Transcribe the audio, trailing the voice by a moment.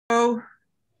So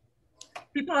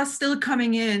people are still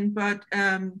coming in, but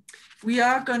we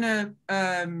are going to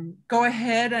go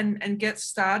ahead and get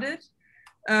started.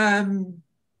 Let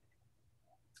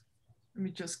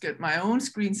me just get my own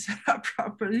screen set up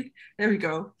properly. There we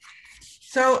go.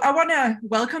 So I want to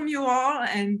welcome you all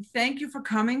and thank you for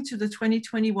coming to the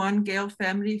 2021 Gale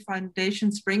Family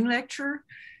Foundation Spring Lecture.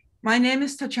 My name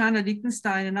is Tatjana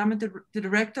Lichtenstein, and I'm the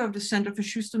director of the Center for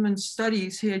Schusterman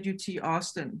Studies here at UT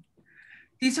Austin.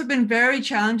 These have been very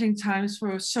challenging times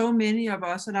for so many of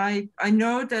us, and I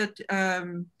know that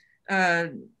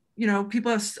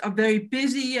people are very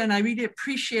busy, and I really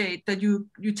appreciate that you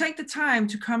take the time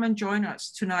to come and join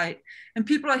us tonight. And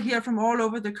people are here from all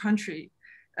over the country.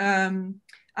 I'm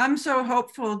so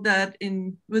hopeful that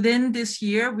within this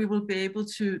year we will be able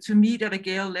to meet at a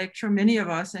Gale lecture, many of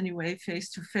us anyway, face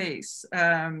to face.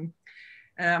 I'm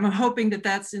hoping that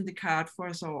that's in the card for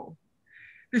us all.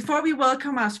 Before we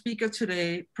welcome our speaker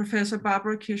today, Professor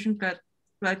Barbara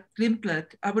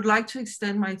Kirshenblatt-Gimblett, I would like to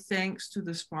extend my thanks to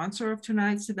the sponsor of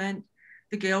tonight's event,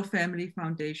 the Gale Family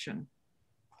Foundation.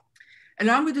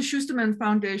 Along with the Schusterman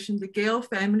Foundation, the Gale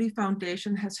Family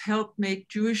Foundation has helped make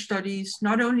Jewish studies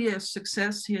not only a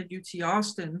success here at UT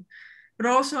Austin, but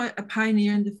also a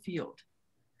pioneer in the field.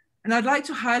 And I'd like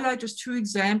to highlight just two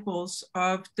examples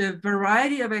of the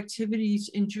variety of activities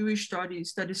in Jewish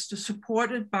studies that is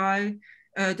supported by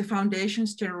the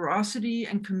Foundation's generosity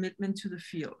and commitment to the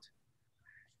field.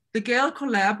 The Gale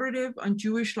Collaborative on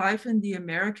Jewish Life in the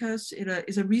Americas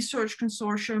is a research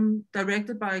consortium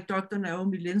directed by Dr.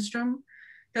 Naomi Lindstrom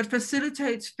that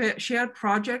facilitates shared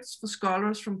projects for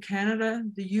scholars from Canada,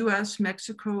 the US,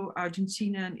 Mexico,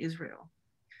 Argentina, and Israel.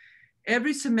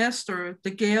 Every semester,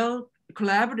 the Gale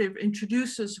Collaborative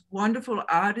introduces wonderful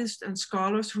artists and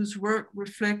scholars whose work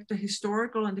reflect the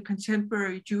historical and the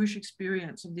contemporary Jewish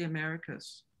experience of the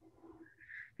Americas.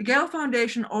 The Gale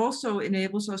Foundation also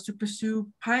enables us to pursue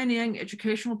pioneering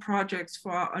educational projects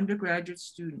for our undergraduate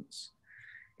students.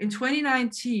 In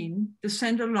 2019, the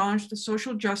center launched a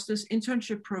social justice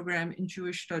internship program in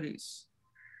Jewish studies.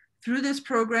 Through this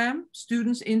program,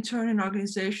 students intern in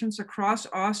organizations across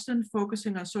Austin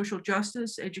focusing on social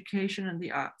justice, education, and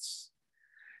the arts.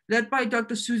 Led by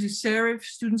Dr. Susie Serif,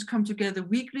 students come together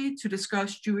weekly to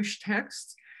discuss Jewish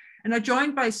texts and are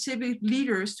joined by civic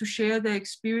leaders to share their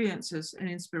experiences and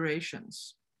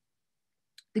inspirations.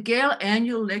 The Gale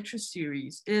Annual Lecture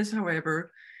Series is,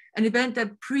 however, an event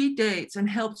that predates and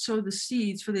helped sow the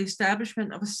seeds for the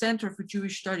establishment of a Center for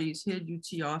Jewish Studies here at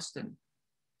UT Austin.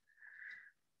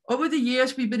 Over the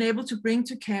years, we've been able to bring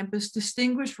to campus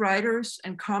distinguished writers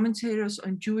and commentators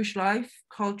on Jewish life,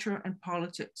 culture, and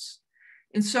politics.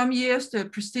 In some years, the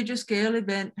prestigious Gale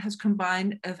event has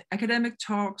combined academic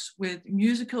talks with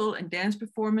musical and dance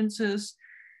performances,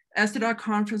 as did our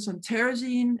conference on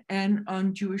Terezin and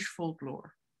on Jewish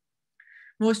folklore.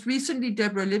 Most recently,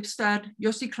 Deborah Lipstadt,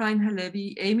 Yossi Klein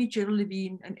Halevi, Amy Jill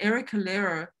Levine, and Eric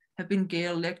Calera have been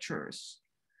Gale lecturers.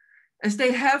 As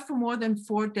they have for more than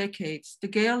 4 decades, the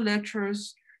Gale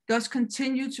lecturers thus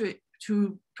continue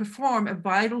to perform a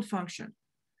vital function.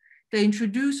 They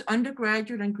introduce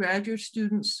undergraduate and graduate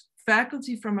students,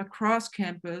 faculty from across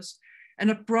campus, and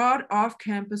a broad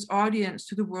off-campus audience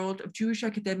to the world of Jewish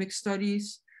academic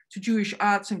studies, to Jewish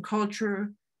arts and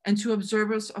culture, and to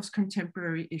observers of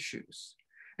contemporary issues.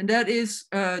 And that is,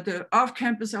 the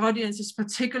off-campus audience is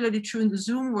particularly true in the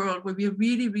Zoom world, where we are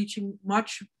really reaching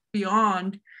much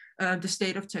beyond the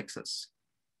state of Texas.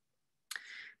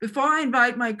 Before I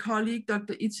invite my colleague,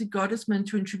 Dr. Itzik Gottesman,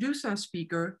 to introduce our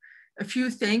speaker, a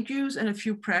few thank yous and a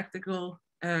few practical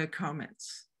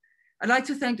comments. I'd like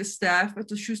to thank the staff at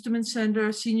the Schusterman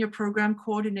Center, Senior Program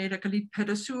Coordinator Galit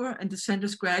Pedersur, and the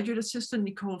Center's Graduate Assistant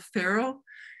Nicole Farrell,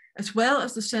 as well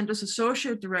as the Center's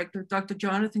Associate Director, Dr.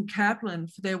 Jonathan Kaplan,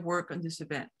 for their work on this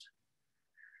event.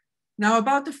 Now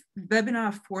about the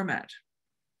webinar format.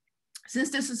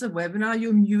 Since this is a webinar,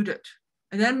 you're muted.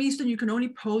 And that means that you can only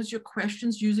pose your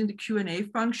questions using the Q&A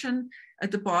function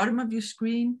at the bottom of your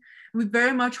screen. We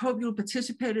very much hope you'll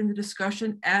participate in the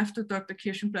discussion after Dr.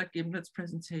 Kirshenblatt-Gimblett's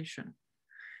presentation.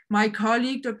 My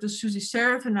colleague, Dr. Susie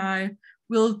Serif, and I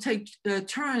will take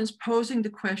turns posing the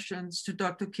questions to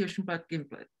Dr.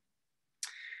 Kirshenblatt-Gimblett.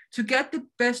 To get the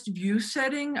best view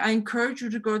setting, I encourage you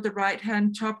to go to the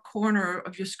right-hand top corner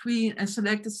of your screen and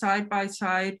select the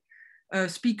side-by-side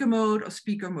speaker mode or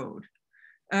speaker mode.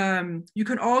 You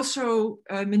can also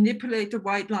manipulate the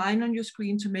white line on your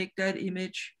screen to make that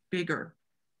image bigger.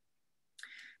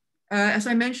 As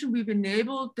I mentioned, we've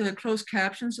enabled the closed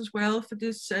captions as well for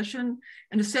this session,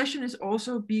 and the session is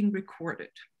also being recorded.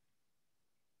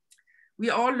 We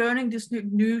are all learning this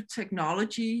new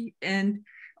technology, and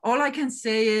All I can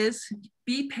say is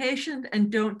be patient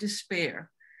and don't despair.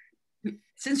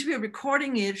 Since we are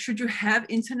recording it, should you have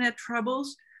internet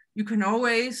troubles, you can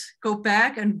always go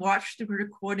back and watch the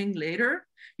recording later.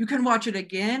 You can watch it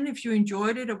again if you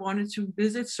enjoyed it or wanted to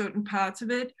visit certain parts of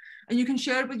it, and you can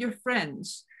share it with your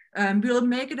friends. We'll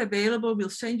make it available. We'll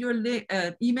send you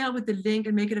an email with the link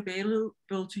and make it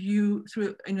available to you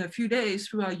in a few days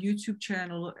through our YouTube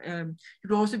channel.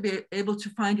 You'll also be able to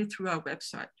find it through our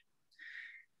website.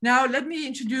 Now, let me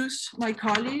introduce my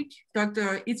colleague,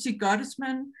 Dr. Itzi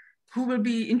Gottesman, who will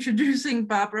be introducing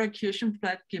Barbara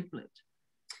Kirshenblatt-Gimblett.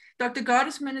 Dr.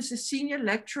 Gottesman is a senior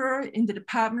lecturer in the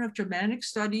Department of Germanic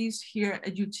Studies here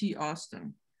at UT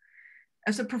Austin.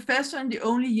 As a professor in the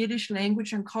only Yiddish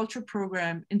language and culture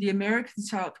program in the American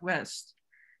Southwest,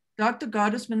 Dr.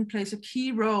 Gottesman plays a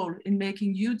key role in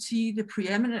making UT the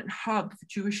preeminent hub for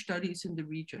Jewish studies in the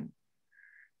region.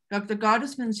 Dr.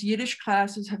 Gottesman's Yiddish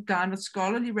classes have garnered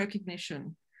scholarly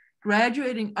recognition,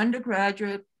 graduating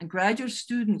undergraduate and graduate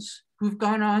students who've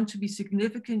gone on to be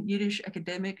significant Yiddish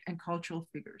academic and cultural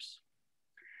figures.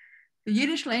 The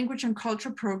Yiddish language and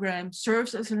culture program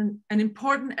serves as an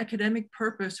important academic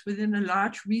purpose within a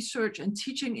large research and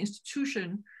teaching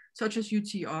institution such as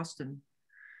UT Austin.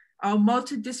 Our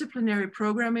multidisciplinary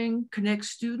programming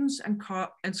connects students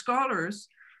and scholars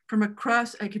from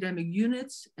across academic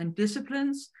units and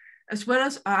disciplines, as well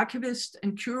as archivists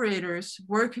and curators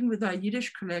working with our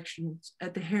Yiddish collections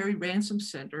at the Harry Ransom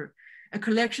Center, a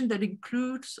collection that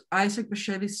includes Isaac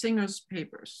Bashevis Singer's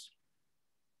papers.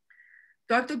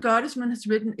 Dr. Gottesman has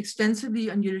written extensively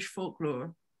on Yiddish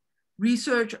folklore,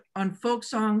 research on folk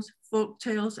songs, folk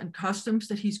tales, and customs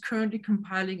that he's currently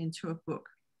compiling into a book.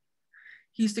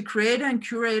 He's the creator and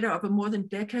curator of a more than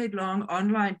decade-long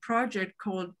online project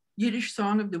called Yiddish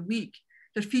Song of the Week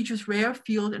that features rare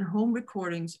field and home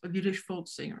recordings of Yiddish folk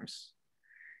singers.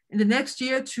 In the next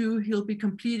year or two, he'll be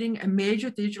completing a major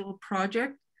digital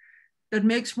project that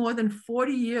makes more than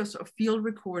 40 years of field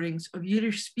recordings of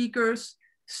Yiddish speakers,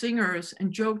 singers,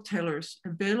 and joke tellers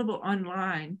available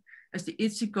online as the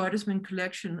Itzi Gottesman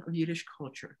Collection of Yiddish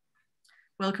Culture.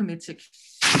 Welcome, Itzi.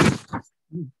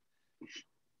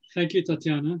 Thank you,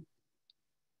 Tatiana.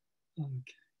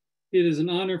 It is an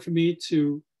honor for me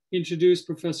to introduce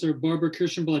Professor Barbara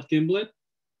Kirshenblatt-Gimblett.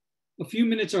 A few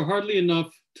minutes are hardly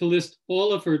enough to list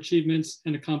all of her achievements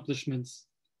and accomplishments,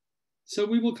 so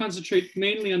we will concentrate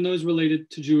mainly on those related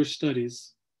to Jewish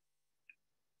studies.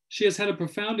 She has had a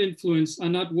profound influence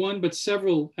on not one, but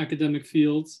several academic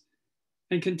fields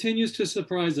and continues to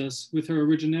surprise us with her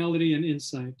originality and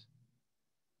insight.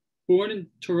 Born in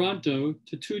Toronto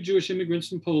to two Jewish immigrants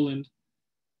from Poland,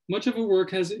 much of her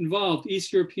work has involved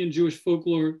East European Jewish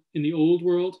folklore in the Old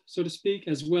World, so to speak,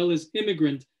 as well as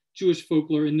immigrant Jewish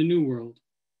folklore in the New World.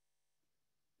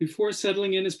 Before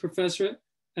settling in as professor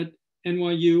at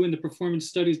NYU in the Performance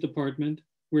Studies Department,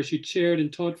 where she chaired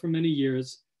and taught for many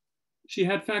years, she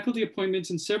had faculty appointments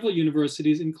in several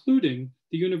universities, including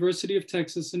the University of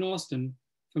Texas in Austin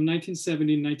from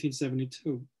 1970 to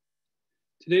 1972.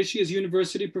 Today, she is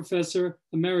University Professor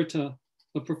Emerita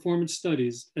of Performance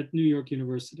Studies at New York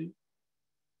University.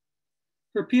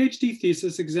 Her PhD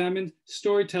thesis examined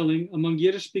storytelling among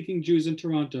Yiddish-speaking Jews in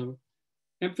Toronto,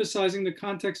 emphasizing the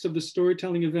context of the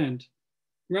storytelling event,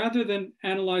 rather than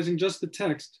analyzing just the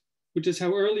text, which is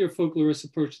how earlier folklorists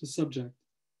approached the subject.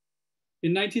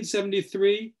 In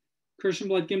 1973,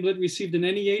 Kirshenblatt-Gimblett received an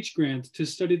NEH grant to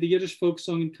study the Yiddish folk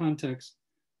song in context,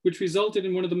 which resulted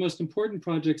in one of the most important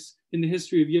projects in the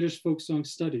history of Yiddish folk song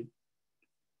study.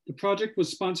 The project was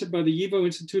sponsored by the YIVO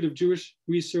Institute of Jewish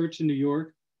Research in New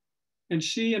York, and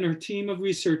she and her team of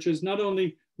researchers not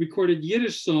only recorded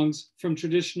Yiddish songs from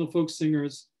traditional folk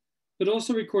singers, but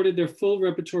also recorded their full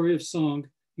repertoire of song,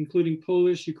 including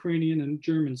Polish, Ukrainian, and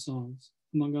German songs,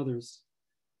 among others.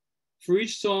 For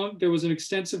each song, there was an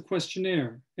extensive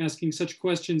questionnaire asking such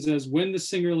questions as when the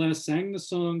singer last sang the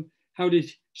song, how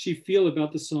did she feel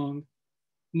about the song.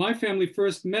 My family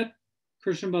first met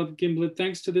Kirshenblatt-Gimblett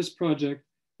thanks to this project,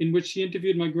 in which she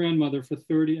interviewed my grandmother for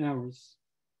 30 hours.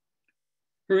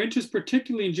 Her interest,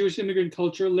 particularly in Jewish immigrant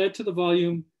culture, led to the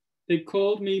volume They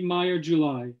Called Me Meyer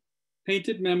July,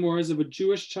 Painted Memoirs of a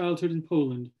Jewish Childhood in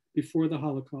Poland Before the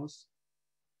Holocaust.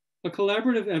 A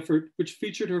collaborative effort which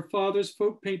featured her father's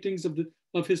folk paintings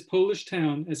of his Polish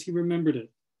town as he remembered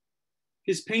it.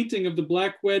 His painting of the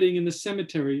Black Wedding in the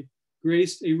cemetery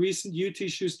graced a recent UT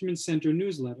Schusterman Center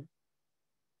newsletter.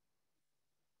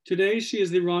 Today, she is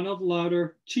the Ronald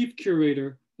Lauder Chief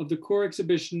Curator of the core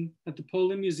exhibition at the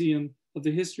POLIN Museum of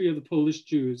the History of the Polish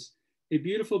Jews, a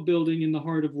beautiful building in the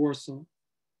heart of Warsaw.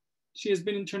 She has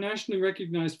been internationally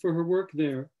recognized for her work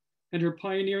there and her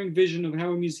pioneering vision of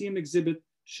how a museum exhibit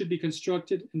should be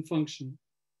constructed and function.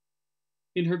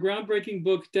 In her groundbreaking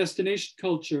book, Destination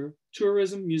Culture,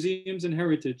 Tourism, Museums, and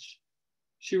Heritage,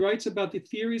 she writes about the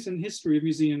theories and history of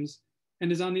museums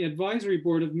and is on the advisory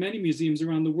board of many museums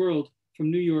around the world, from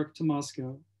New York to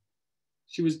Moscow.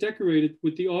 She was decorated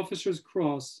with the Officer's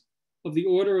Cross of the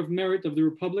Order of Merit of the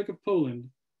Republic of Poland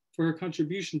for her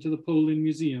contribution to the POLIN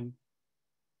Museum.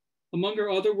 Among her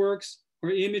other works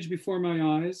are Image Before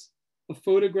My Eyes, A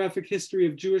Photographic History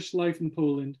of Jewish Life in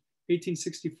Poland,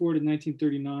 1864 to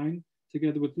 1939,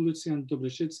 together with Lucian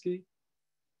Dobrzycki,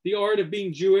 The Art of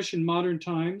Being Jewish in Modern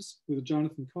Times with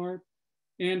Jonathan Karp,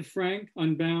 Anne Frank,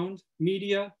 Unbound,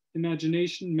 Media,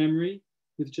 Imagination, Memory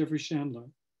with Jeffrey Chandler.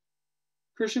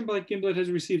 Kirshenblatt-Gimblett has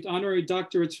received honorary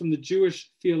doctorates from the Jewish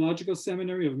Theological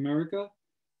Seminary of America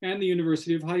and the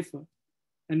University of Haifa.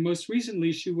 And most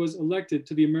recently, she was elected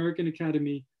to the American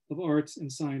Academy of Arts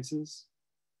and Sciences.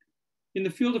 In the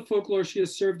field of folklore, she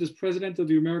has served as president of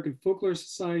the American Folklore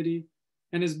Society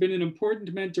and has been an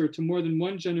important mentor to more than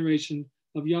one generation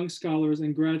of young scholars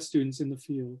and grad students in the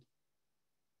field.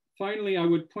 Finally, I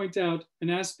would point out an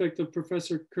aspect of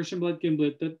Professor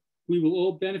Kirshenblatt-Gimblett that we will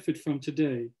all benefit from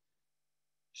today.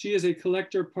 She is a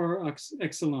collector par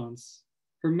excellence.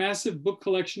 Her massive book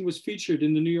collection was featured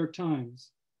in the New York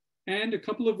Times. And a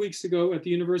couple of weeks ago at the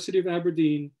University of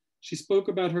Aberdeen, she spoke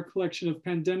about her collection of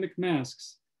pandemic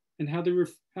masks and how they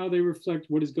reflect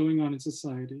what is going on in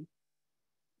society.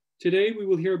 Today, we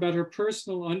will hear about her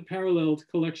personal, unparalleled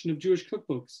collection of Jewish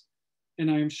cookbooks,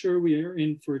 and I am sure we are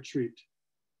in for a treat.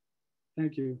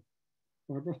 Thank you,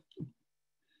 Barbara.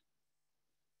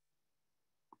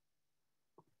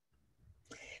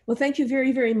 Well, thank you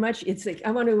very, very much, Itzik.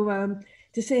 I want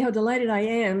to say how delighted I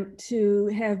am to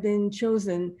have been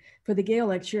chosen for the Gale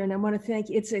Lecture, and I want to thank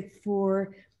Itzik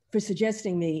for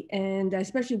suggesting me. And I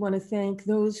especially want to thank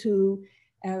those who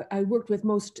I worked with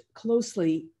most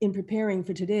closely in preparing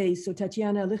for today. So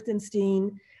Tatiana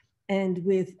Lichtenstein, and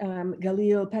with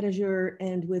Galil Patajour,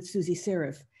 and with Susie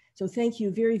Serif. So thank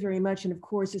you very, very much. And of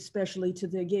course, especially to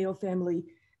the Gale Family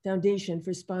Foundation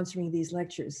for sponsoring these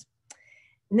lectures.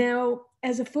 Now,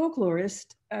 as a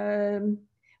folklorist,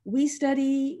 we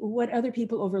study what other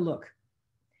people overlook.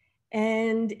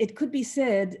 And it could be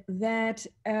said that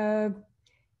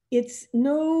it's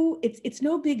no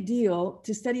big deal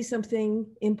to study something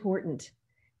important,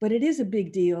 but it is a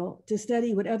big deal to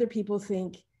study what other people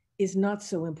think is not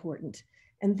so important.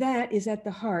 And that is at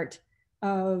the heart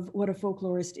of what a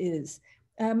folklorist is.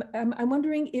 I'm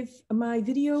wondering if my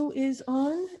video is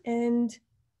on, and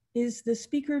is the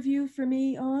speaker view for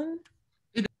me on?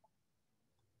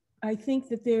 I think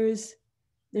that there's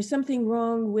something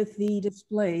wrong with the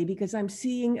display because I'm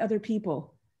seeing other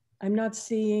people. I'm not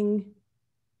seeing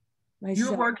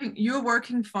myself. You're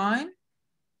working fine.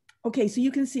 Okay, so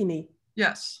you can see me.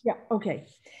 Yes. Yeah, okay.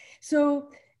 So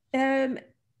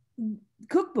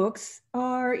cookbooks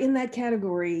are in that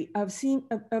category of seeing,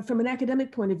 from an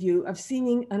academic point of view, of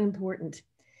seeming unimportant.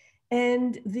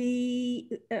 And the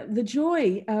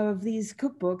joy of these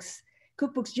cookbooks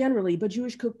generally, but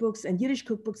Jewish cookbooks and Yiddish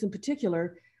cookbooks in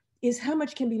particular, is how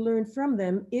much can be learned from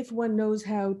them if one knows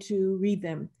how to read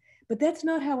them. But that's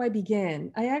not how I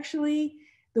began.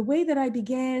 The way that I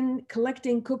began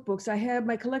collecting cookbooks,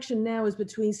 my collection now is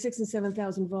between 6,000 and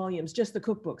 7,000 volumes, just the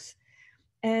cookbooks.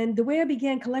 And the way I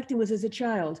began collecting was as a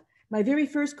child. My very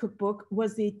first cookbook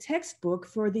was the textbook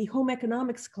for the home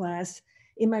economics class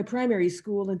in my primary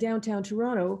school in downtown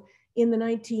Toronto in the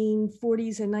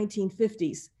 1940s and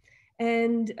 1950s.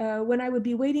 And when I would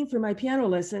be waiting for my piano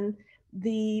lesson,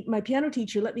 my piano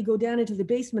teacher let me go down into the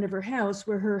basement of her house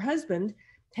where her husband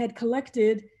had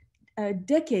collected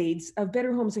decades of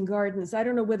Better Homes and Gardens. I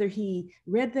don't know whether he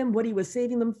read them, what he was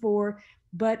saving them for,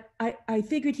 but I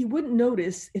figured he wouldn't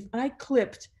notice if I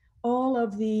clipped all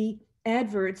of the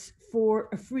adverts for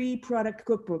a free product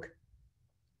cookbook.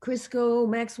 Crisco,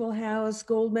 Maxwell House,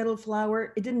 Gold Medal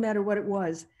Flour, it didn't matter what it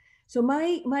was. So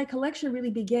my collection really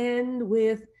began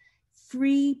with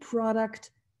free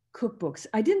product cookbooks.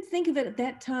 I didn't think of it at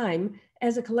that time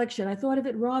as a collection. I thought of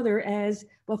it rather as,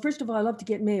 well, first of all, I love to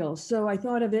get mail. So I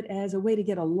thought of it as a way to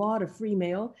get a lot of free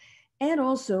mail. And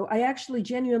also, I actually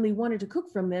genuinely wanted to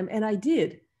cook from them, and I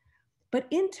did. But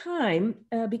in time,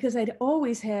 because I'd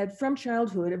always had, from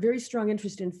childhood, a very strong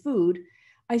interest in food,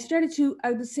 I started to,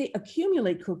 I would say,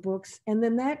 accumulate cookbooks, and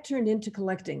then that turned into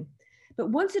collecting. But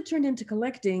once it turned into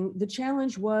collecting, the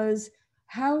challenge was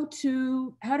how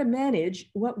to manage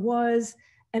what was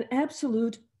an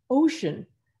absolute ocean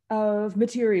of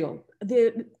material.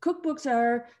 The cookbooks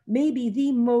are maybe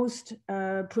the most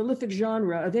prolific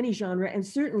genre of any genre, and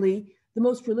certainly the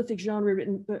most prolific genre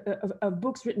of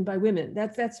books written by women.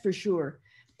 That's for sure.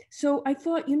 So I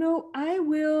thought, you know, I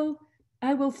will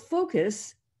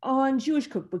focus on Jewish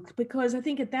cookbooks, because I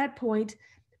think at that point,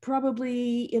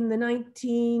 probably in the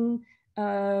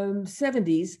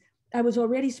 1970s, I was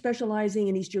already specializing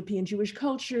in East European Jewish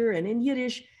culture and in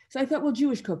Yiddish. So I thought, well,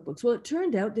 Jewish cookbooks. Well, it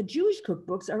turned out that Jewish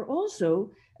cookbooks are also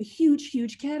a huge,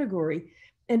 huge category.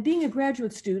 And being a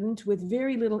graduate student with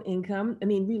very little income, I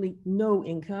mean, really no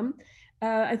income,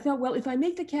 I thought, well, if I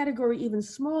make the category even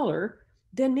smaller,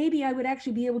 then maybe I would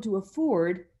actually be able to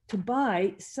afford to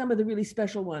buy some of the really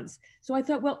special ones. So I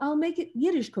thought, well, I'll make it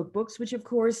Yiddish cookbooks, which of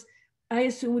course I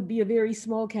assume would be a very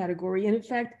small category. And in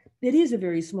fact, it is a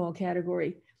very small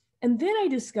category. And then I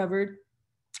discovered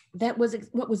that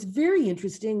what was very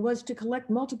interesting was to collect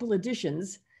multiple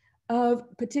editions of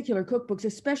particular cookbooks,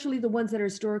 especially the ones that are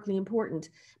historically important.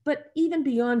 But even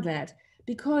beyond that,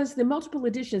 because the multiple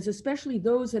editions, especially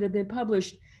those that have been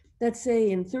published, let's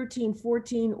say in 13,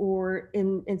 14, or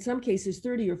in some cases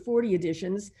 30 or 40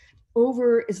 editions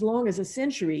over as long as a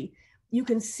century, you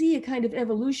can see a kind of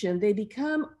evolution. They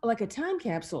become like a time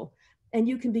capsule, and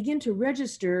you can begin to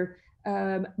register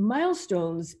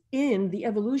milestones in the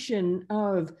evolution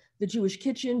of the Jewish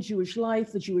kitchen, Jewish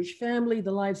life, the Jewish family,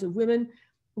 the lives of women,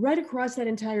 right across that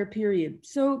entire period.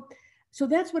 So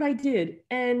that's what I did.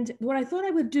 And what I thought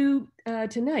I would do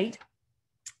tonight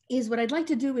is what I'd like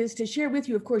to do is to share with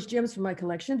you, of course, gems from my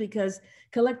collection, because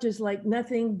collectors like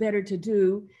nothing better to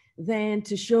do than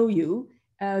to show you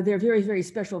their very, very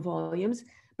special volumes.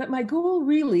 But my goal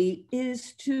really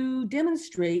is to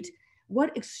demonstrate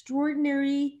what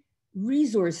extraordinary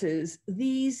resources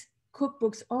these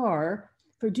cookbooks are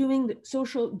for doing the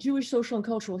Jewish social and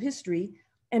cultural history,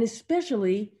 and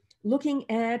especially looking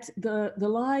at the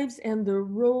lives and the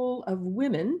role of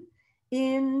women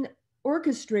in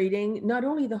orchestrating not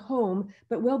only the home,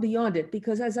 but well beyond it.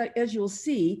 Because as you'll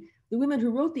see, the women who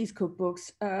wrote these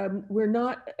cookbooks were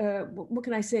not, what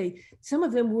can I say? Some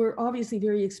of them were obviously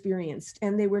very experienced,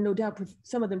 and they were no doubt,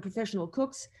 some of them professional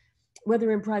cooks,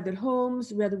 whether in private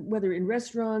homes, whether in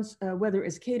restaurants, whether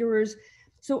as caterers.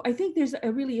 So I think there's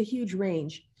really a huge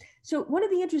range. So one of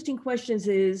the interesting questions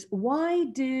is, why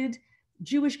did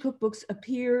Jewish cookbooks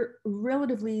appear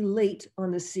relatively late on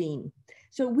the scene?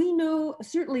 So we know,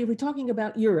 certainly if we're talking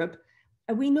about Europe,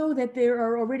 we know that there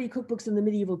are already cookbooks in the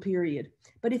medieval period.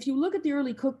 But if you look at the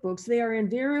early cookbooks, they are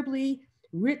invariably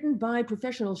written by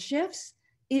professional chefs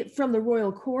from the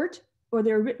royal court, or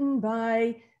they're written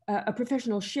by a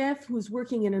professional chef who's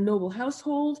working in a noble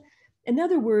household. In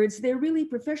other words, they're really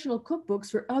professional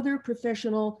cookbooks for other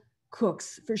professional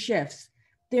cooks, for chefs.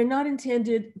 They're not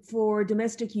intended for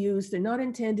domestic use. They're not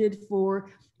intended for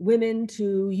women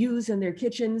to use in their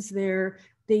kitchens.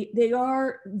 They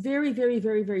are very, very,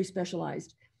 very, very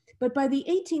specialized. But by the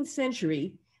 18th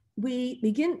century,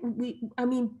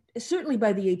 certainly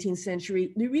by the 18th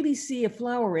century, we really see a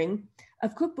flowering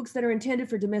of cookbooks that are intended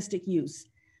for domestic use.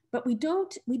 But we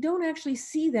don't actually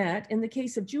see that in the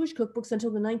case of Jewish cookbooks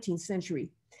until the 19th century.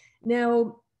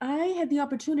 Now, I had the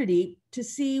opportunity to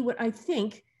see what I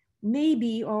think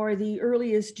maybe are the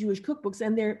earliest Jewish cookbooks,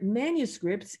 and they're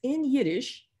manuscripts in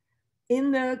Yiddish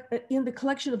in the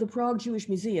collection of the Prague Jewish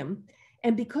Museum.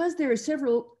 And because there are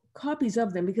several copies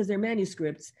of them, because they're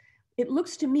manuscripts, it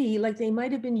looks to me like they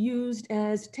might have been used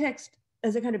as text,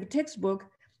 as a kind of a textbook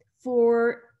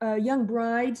for young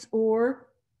brides or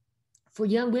for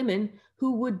young women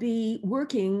who would be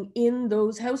working in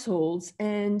those households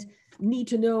and need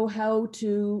to know how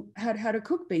to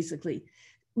cook, basically.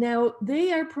 Now,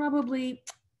 they are probably,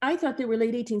 I thought they were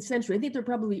late 18th century. I think they're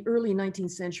probably early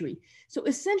 19th century. So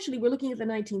essentially, we're looking at the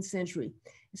 19th century.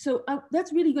 So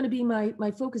that's really going to be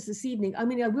my focus this evening. I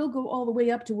mean, I will go all the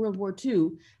way up to World War II,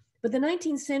 but the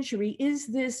 19th century is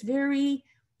this very,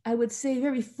 I would say,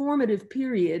 very formative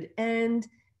period, and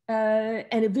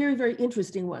a very, very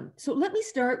interesting one. So let me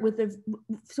start with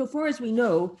so far as we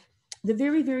know, the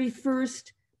very, very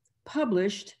first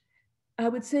published, I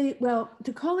would say, well,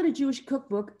 to call it a Jewish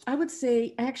cookbook, I would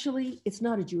say, actually, it's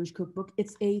not a Jewish cookbook,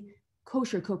 it's a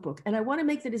kosher cookbook. And I want to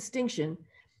make the distinction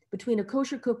between a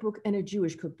kosher cookbook and a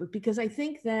Jewish cookbook, because I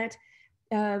think that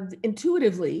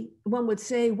intuitively, one would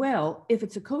say, well, if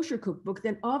it's a kosher cookbook,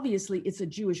 then obviously it's a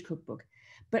Jewish cookbook.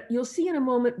 But you'll see in a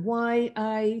moment why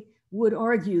I would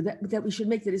argue that we should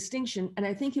make the distinction. And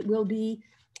I think it will be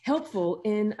helpful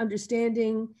in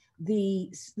understanding the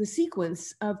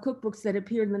sequence of cookbooks that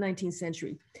appeared in the 19th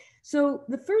century. So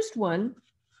the first one,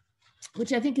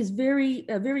 which I think is a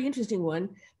very interesting one,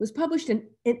 was published in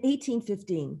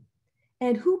 1815.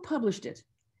 And who published it?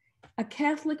 A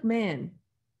Catholic man.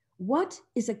 What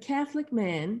is a Catholic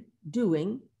man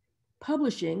doing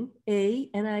publishing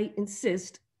and I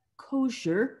insist,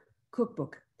 kosher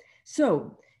cookbook?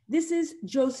 So This is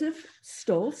Joseph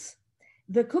Stolz.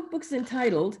 The cookbook's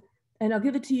entitled, and I'll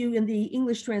give it to you in the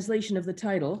English translation of the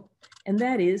title, and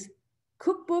that is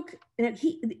Cookbook.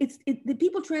 The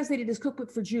people translate it as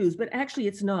Cookbook for Jews, but actually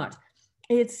it's not.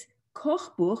 It's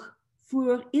Kochbuch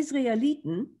für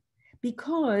Israeliten,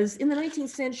 because in the 19th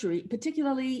century,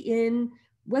 particularly in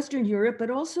Western Europe,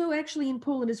 but also actually in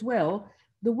Poland as well,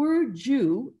 the word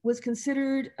Jew was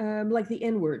considered like the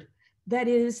N-word. That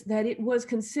is, that it was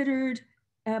considered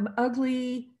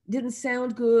ugly, didn't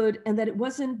sound good, and that it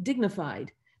wasn't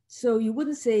dignified. So you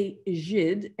wouldn't say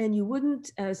Žid, and you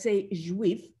wouldn't say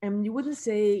Juif, and you wouldn't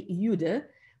say Jude,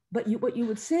 but what you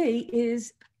would say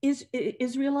is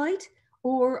Israelite,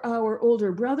 or our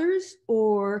older brothers,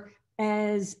 or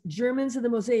as Germans of the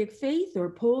Mosaic faith, or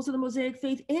Poles of the Mosaic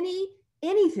faith,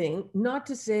 anything not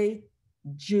to say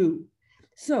Jew.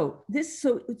 So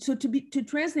to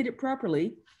translate it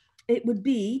properly, it would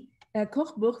be a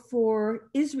Kochbuch for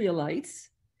Israelites,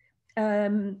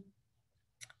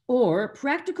 or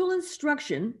practical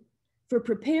instruction for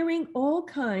preparing all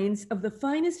kinds of the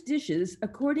finest dishes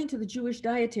according to the Jewish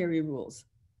dietary rules.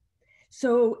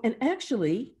 So, and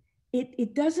actually,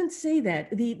 it doesn't say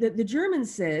that. The German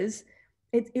says,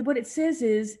 what it says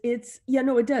is, it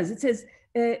does. It says,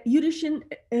 Jüdischen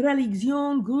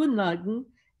Religion Grundlagen,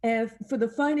 for the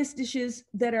finest dishes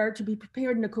that are to be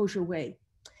prepared in a kosher way.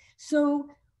 So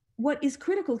what is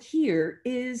critical here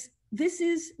is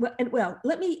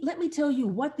let me tell you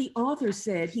what the author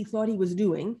said he thought he was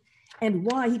doing, and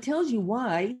why. He tells you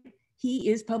why he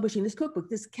is publishing this cookbook,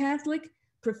 this Catholic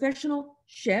professional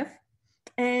chef,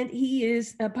 and he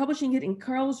is publishing it in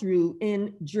Karlsruhe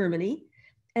in Germany.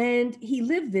 And he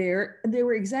lived there, and there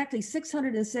were exactly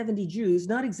 670 Jews,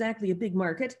 not exactly a big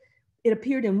market. It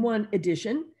appeared in one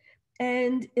edition.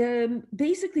 And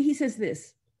basically he says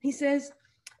this, he says,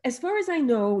 as far as I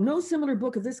know, no similar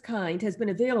book of this kind has been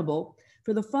available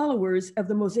for the followers of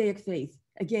the Mosaic faith.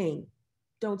 Again,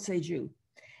 don't say Jew.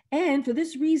 And for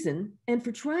this reason, and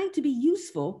for trying to be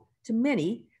useful to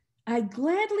many, I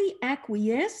gladly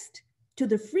acquiesced to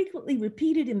the frequently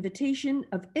repeated invitation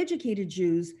of educated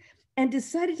Jews and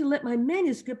decided to let my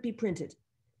manuscript be printed.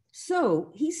 So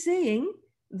he's saying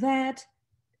that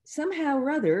somehow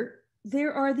or other,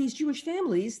 there are these Jewish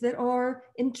families that are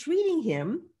entreating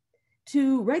him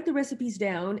to write the recipes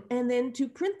down and then to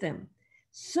print them.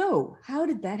 So how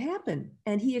did that happen?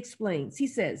 And he explains, he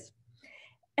says,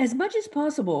 as much as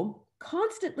possible,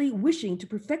 constantly wishing to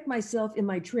perfect myself in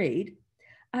my trade,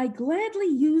 I gladly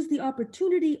used the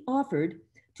opportunity offered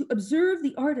to observe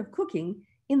the art of cooking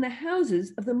in the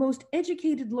houses of the most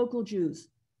educated local Jews.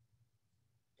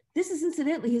 This is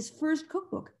incidentally his first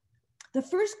cookbook. The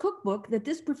first cookbook that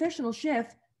this professional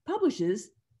chef publishes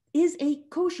is a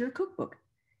kosher cookbook.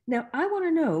 Now, I want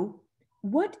to know,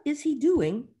 what is he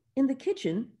doing in the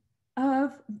kitchen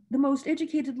of the most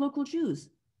educated local Jews?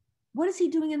 What is he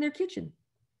doing in their kitchen?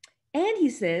 And he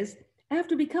says,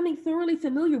 after becoming thoroughly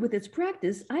familiar with its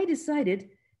practice, I decided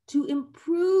to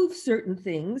improve certain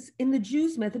things in the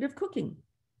Jews' method of cooking.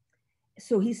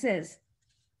 So he says,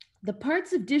 the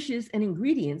parts of dishes and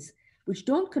ingredients which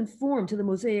don't conform to the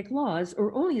Mosaic laws,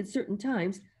 or only at certain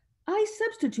times, I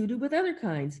substituted with other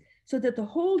kinds, so that the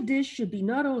whole dish should be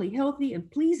not only healthy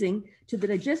and pleasing to the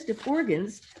digestive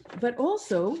organs, but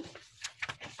also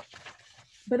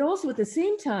at the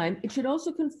same time, it should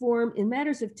also conform in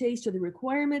matters of taste to the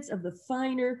requirements of the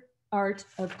finer art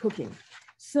of cooking.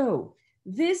 So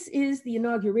this is the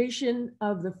inauguration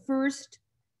of the first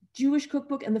Jewish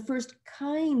cookbook and the first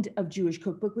kind of Jewish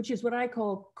cookbook, which is what I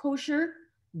call kosher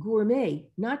gourmet,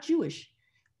 not Jewish.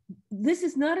 This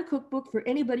is not a cookbook for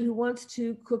anybody who wants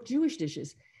to cook Jewish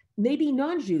dishes, maybe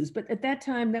non-Jews, but at that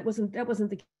time that wasn't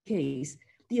the case.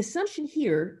 The assumption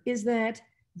here is that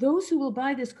those who will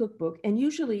buy this cookbook, and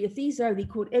usually if these are the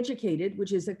quote educated,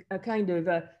 which is a kind of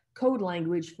a code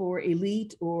language for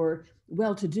elite or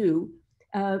well-to-do,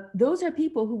 those are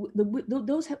people who,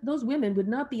 those women would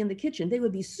not be in the kitchen. They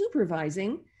would be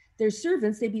supervising their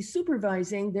servants, they'd be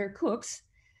supervising their cooks,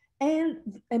 and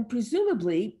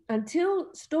presumably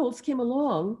until Stolz came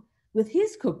along with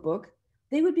his cookbook,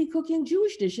 they would be cooking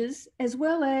Jewish dishes as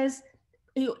well as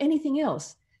anything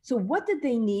else. So what did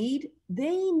they need?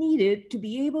 They needed to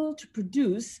be able to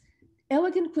produce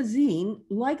elegant cuisine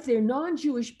like their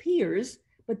non-Jewish peers,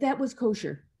 but that was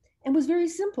kosher and was very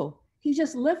simple. He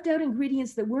just left out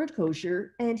ingredients that weren't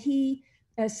kosher, and he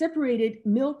separated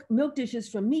milk dishes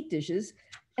from meat dishes,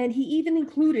 and he even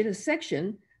included a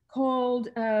section called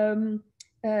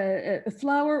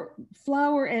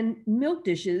flour and milk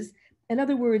dishes. In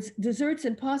other words, desserts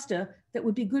and pasta that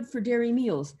would be good for dairy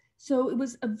meals. So it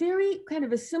was a very kind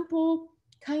of a simple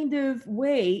kind of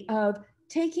way of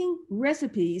taking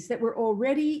recipes that were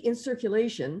already in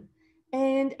circulation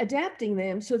and adapting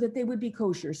them so that they would be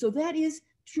kosher. So that is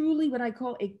truly what I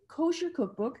call a kosher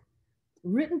cookbook,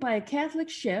 written by a Catholic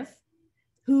chef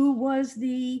who was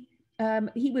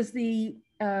and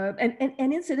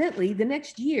incidentally, the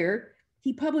next year,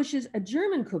 he publishes a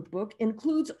German cookbook,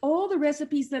 includes all the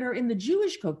recipes that are in the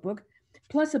Jewish cookbook,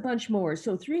 plus a bunch more.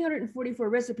 So 344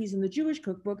 recipes in the Jewish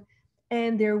cookbook,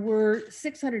 and there were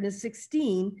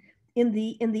 616 in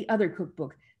the other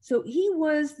cookbook. So he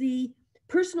was the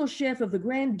personal chef of the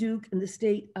Grand Duke in the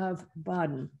state of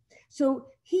Baden. So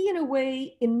he, in a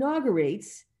way,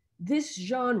 inaugurates this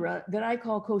genre that I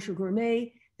call kosher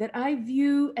gourmet, that I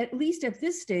view, at least at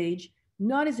this stage,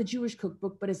 not as a Jewish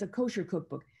cookbook, but as a kosher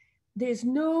cookbook. There's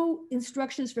no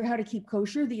instructions for how to keep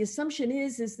kosher. The assumption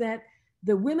is that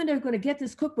the women that are going to get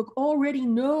this cookbook already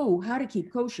know how to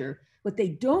keep kosher. What they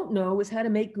don't know is how to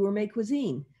make gourmet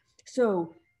cuisine.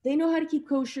 So they know how to keep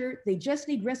kosher. They just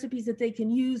need recipes that they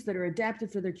can use that are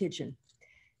adapted for their kitchen.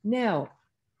 Now,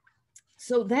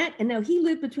 now he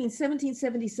lived between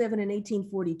 1777 and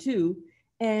 1842.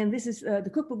 And this is, the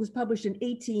cookbook was published in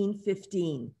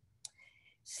 1815.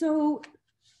 So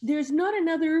there's not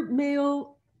another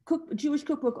male Jewish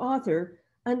cookbook author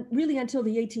really until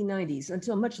the 1890s,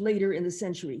 until much later in the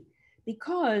century,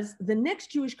 because the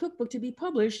next Jewish cookbook to be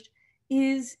published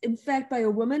is in fact by a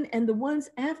woman, and the ones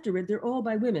after it, they're all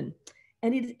by women.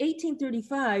 And it is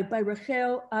 1835 by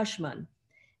Rachel Ashman.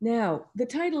 Now, the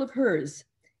title of hers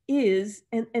is,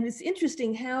 and it's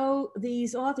interesting how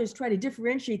these authors try to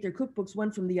differentiate their cookbooks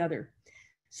one from the other.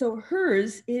 So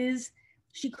hers is,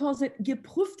 she calls it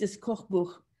geprüftes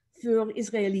Kochbuch für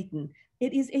Israeliten.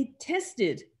 It is a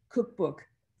tested cookbook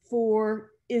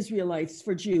for Israelites,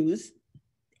 for Jews.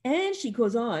 And she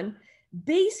goes on,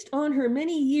 based on her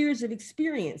many years of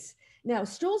experience. Now,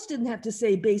 Stolz didn't have to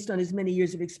say based on his many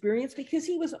years of experience because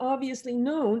he was obviously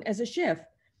known as a chef.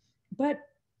 But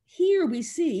here we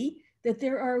see that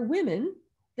there are women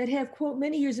that have, quote,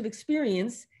 many years of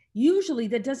experience. Usually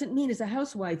that doesn't mean as a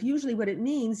housewife. Usually what it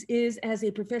means is as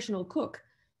a professional cook,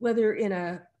 whether in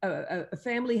a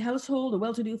family household, a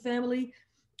well-to-do family,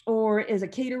 or as a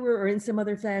caterer or in some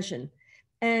other fashion.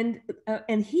 And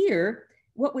here,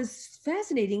 what was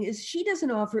fascinating is she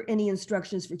doesn't offer any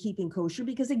instructions for keeping kosher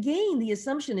because, again, the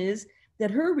assumption is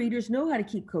that her readers know how to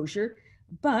keep kosher,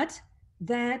 but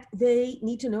that they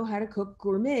need to know how to cook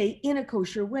gourmet in a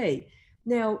kosher way.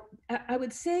 Now, I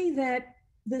would say that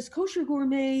this kosher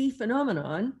gourmet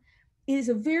phenomenon is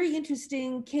a very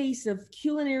interesting case of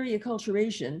culinary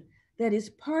acculturation that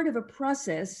is part of a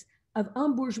process of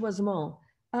embourgeoisement,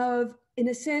 of, in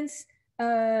a sense,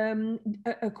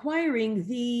 acquiring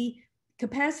the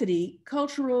capacity,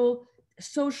 cultural,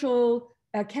 social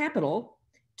capital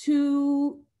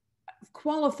to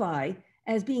qualify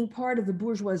as being part of the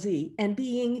bourgeoisie and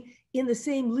being in the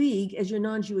same league as your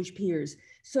non-Jewish peers.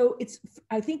 So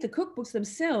I think the cookbooks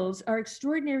themselves are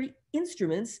extraordinary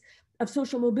instruments of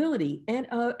social mobility and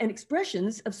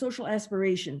expressions of social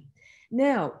aspiration.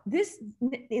 Now, this,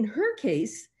 in her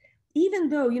case, even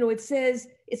though, it says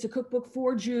it's a cookbook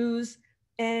for Jews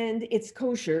and it's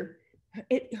kosher,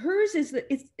 hers is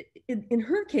in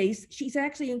her case, she's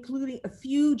actually including a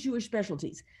few Jewish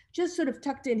specialties, just sort of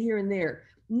tucked in here and there,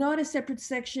 not a separate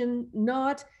section,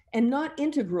 not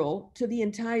integral to the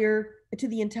entire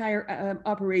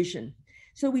operation.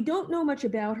 So we don't know much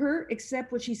about her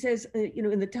except what she says,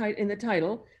 in the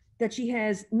title, that she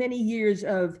has many years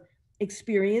of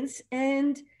experience,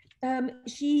 and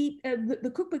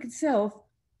the cookbook itself,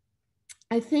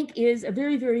 I think, is a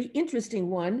very, very interesting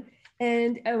one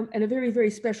and a very, very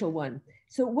special one.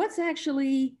 So what's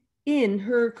actually in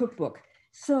her cookbook?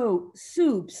 So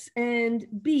soups and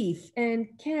beef and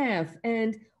calf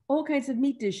and all kinds of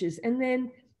meat dishes, and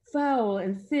then fowl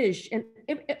and fish, and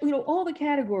all the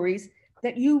categories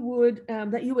that you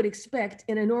would expect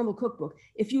in a normal cookbook.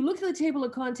 If you look at the table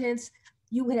of contents,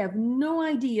 you would have no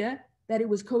idea that it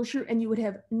was kosher, and you would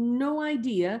have no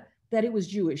idea that it was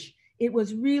Jewish. It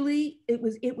was really, it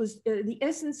was the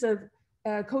essence of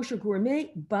kosher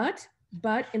gourmet, but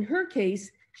in her case,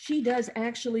 she does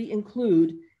actually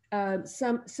include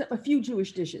a few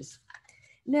Jewish dishes.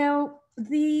 Now,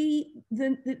 the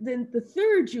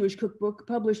third Jewish cookbook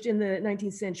published in the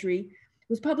 19th century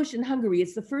was published in Hungary.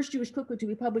 It's the first Jewish cookbook to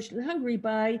be published in Hungary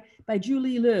by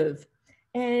Julie Löw.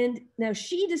 And now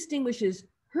she distinguishes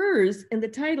hers, and the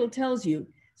title tells you.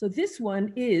 So this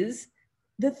one is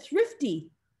the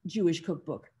Thrifty Jewish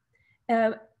Cookbook,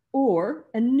 or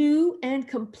a new and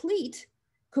complete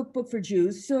cookbook for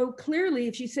Jews. So clearly,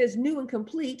 if she says new and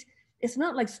complete, it's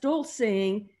not like Stolz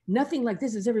saying nothing like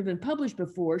this has ever been published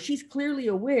before. She's clearly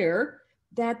aware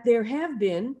that there has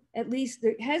been at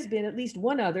least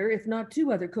one other, if not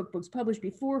two other cookbooks published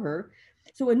before her.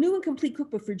 So a new and complete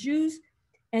cookbook for Jews,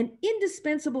 an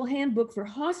indispensable handbook for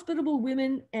hospitable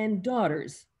women and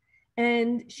daughters.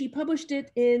 And she published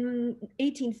it in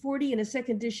 1840 and a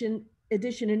second edition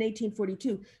in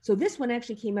 1842. So this one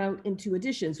actually came out in two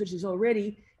editions, which is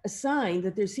already a sign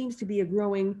that there seems to be a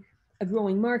growing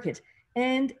market.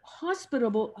 And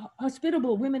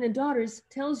hospitable women and daughters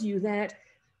tells you that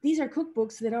these are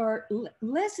cookbooks that are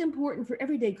less important for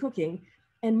everyday cooking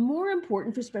and more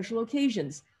important for special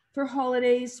occasions, for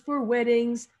holidays, for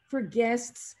weddings, for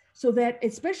guests, so that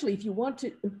especially if you want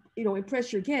to,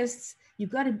 impress your guests,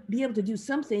 you've got to be able to do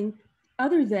something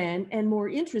other than and more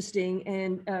interesting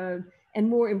and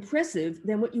more impressive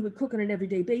than what you would cook on an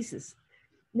everyday basis.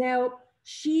 Now,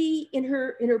 she, in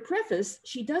her preface,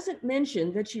 she doesn't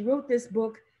mention that she wrote this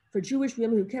book for Jewish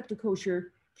women who kept a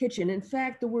kosher kitchen. In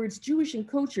fact, the words Jewish and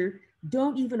kosher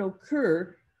don't even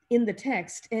occur in the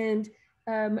text. And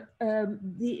Andrzej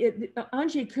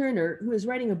Kerner, who is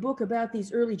writing a book about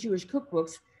these early Jewish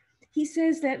cookbooks, he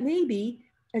says that maybe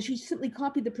she simply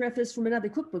copied the preface from another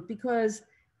cookbook because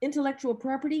intellectual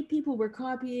property, people were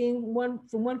copying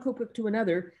from one cookbook to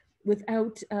another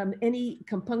without any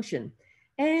compunction.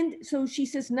 And so she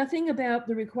says nothing about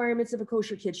the requirements of a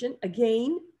kosher kitchen,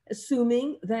 again,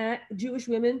 assuming that Jewish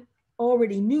women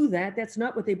already knew that. That's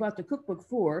not what they bought the cookbook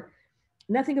for.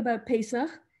 Nothing about Pesach.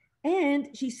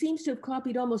 And she seems to have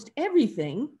copied almost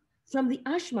everything from the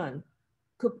Ashman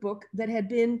cookbook that had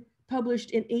been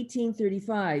published in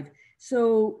 1835.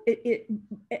 So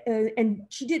and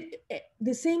she did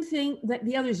the same thing that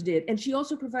the others did. And she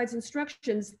also provides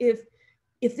instructions if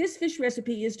this fish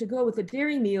recipe is to go with a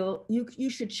dairy meal, you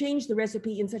should change the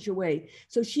recipe in such a way.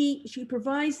 So she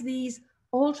provides these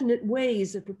alternate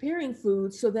ways of preparing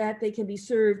foods so that they can be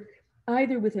served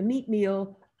either with a meat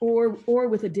meal or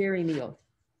with a dairy meal.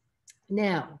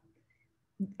 Now,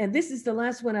 and this is the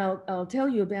last one I'll tell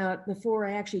you about before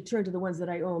I actually turn to the ones that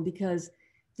I own, because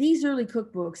these early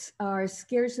cookbooks are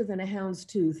scarcer than a hound's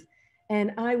tooth,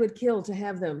 and I would kill to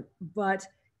have them, but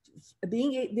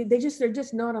they're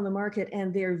just not on the market,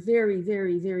 and they're very,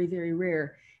 very, very, very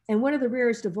rare. And one of the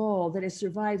rarest of all that has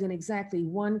survived in exactly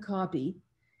one copy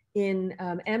in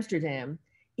Amsterdam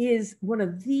is one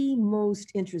of the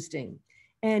most interesting.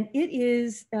 And it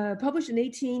is published in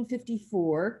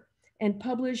 1854 and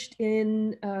published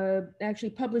in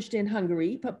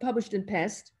Hungary, published in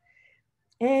Pest.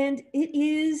 And it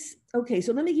is, okay,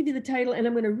 so let me give you the title, and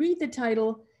I'm going to read the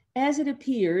title as it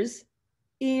appears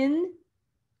in,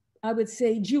 I would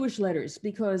say, Jewish letters,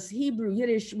 because Hebrew,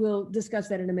 Yiddish, we'll discuss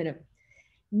that in a minute.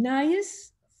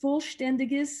 Neues,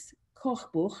 vollständiges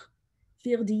Kochbuch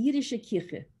für die jüdische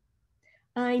Kirche.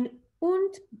 Ein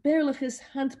unbeirrliches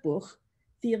Handbuch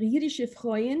für jüdische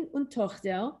Frauen und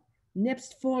Tochter,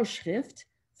 nebst Vorschrift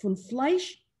von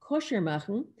Fleisch koscher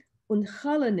machen und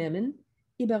Challah nehmen,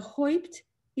 überhaupt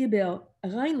über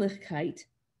Reinlichkeit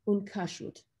und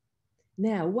Kashrut.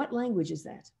 Now, what language is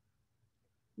that?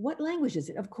 What language is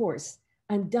it? Of course,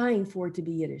 I'm dying for it to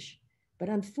be Yiddish, but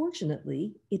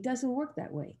unfortunately, it doesn't work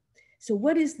that way. So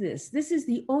what is this? This is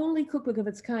the only cookbook of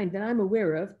its kind that I'm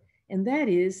aware of, and that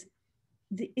is,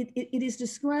 it is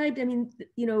described, I mean,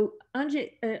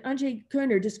 Andrzej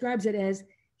Kerner describes it as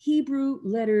Hebrew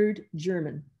lettered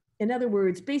German. In other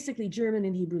words, basically German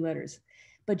and Hebrew letters.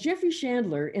 But Jeffrey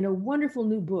Chandler, in a wonderful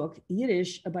new book,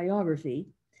 Yiddish, a biography,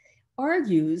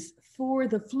 argues for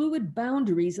the fluid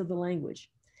boundaries of the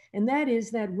language. And that is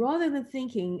that rather than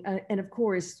thinking, and of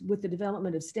course, with the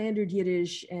development of standard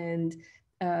Yiddish and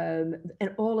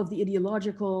all of the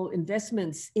ideological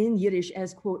investments in Yiddish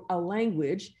as, quote, a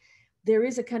language, there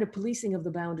is a kind of policing of the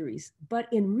boundaries. But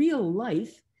in real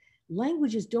life,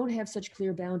 languages don't have such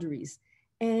clear boundaries.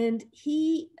 And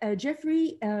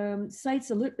Jeffrey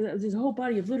cites there's a whole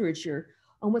body of literature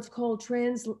on what's called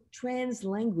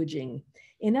translanguaging.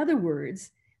 In other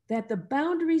words, that the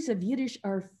boundaries of Yiddish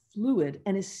are fluid,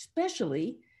 and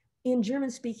especially in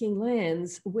German-speaking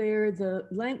lands where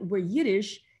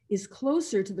Yiddish is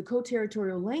closer to the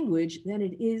co-territorial language than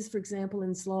it is, for example,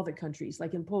 in Slavic countries,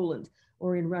 like in Poland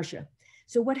or in Russia.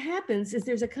 So what happens is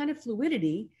there's a kind of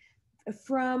fluidity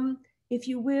from, if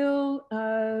you will,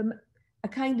 a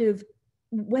kind of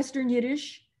Western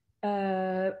Yiddish,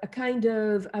 a kind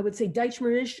of, I would say,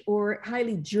 Deutschmanisch or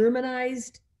highly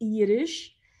Germanized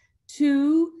Yiddish,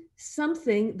 to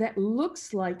something that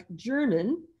looks like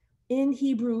German in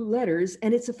Hebrew letters.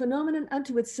 And it's a phenomenon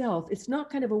unto itself. It's not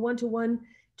kind of a one-to-one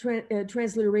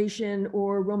transliteration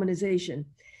or romanization.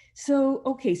 So,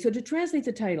 okay, so to translate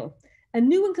the title, a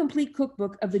new and complete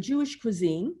cookbook of the Jewish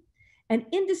cuisine, an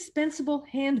indispensable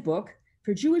handbook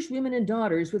for Jewish women and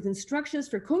daughters with instructions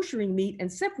for koshering meat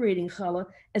and separating challah,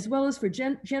 as well as for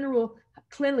general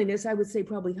cleanliness, I would say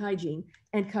probably hygiene,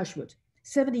 and kashrut.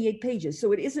 78 pages,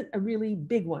 so it isn't a really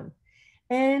big one.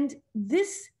 And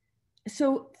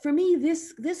so for me,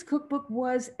 this cookbook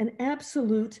was an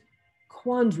absolute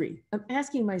quandary. I'm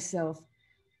asking myself,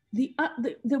 the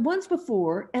ones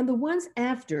before and the ones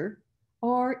after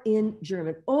are in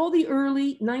German. All the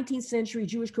early 19th century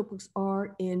Jewish cookbooks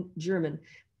are in German.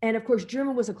 And of course,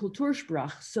 German was a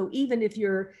Kultursprach. So even if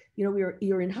you're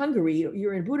in Hungary,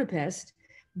 you're in Budapest,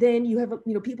 then you have,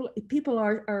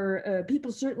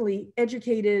 people certainly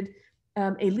educated,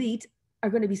 elite are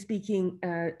going to be speaking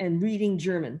and reading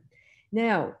German.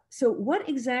 Now, so what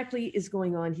exactly is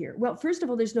going on here? Well, first of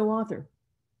all, there's no author.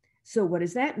 So what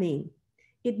does that mean?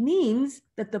 It means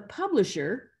that the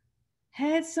publisher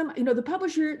had some, the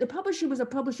publisher was a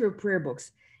publisher of prayer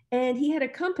books, and he had a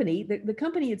company. The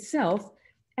company itself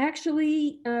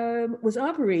actually was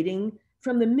operating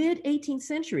from the mid 18th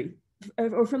century,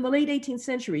 or from the late 18th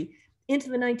century into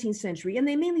the 19th century, and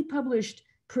they mainly published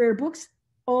prayer books,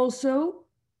 also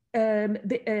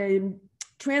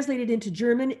translated into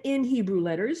German in Hebrew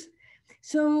letters.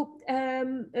 So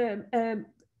André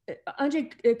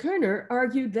Kerner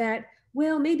argued that,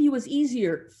 well, maybe it was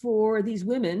easier for these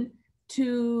women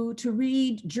to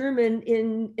read German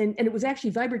and it was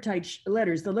actually Weiberteich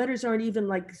letters. The letters aren't even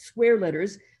like square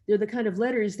letters. They're the kind of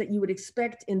letters that you would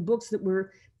expect in books that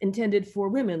were intended for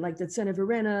women, like the Tzena of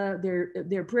Verena,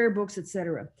 their prayer books,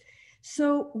 etc.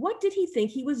 So what did he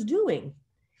think he was doing?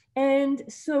 And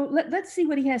so let's see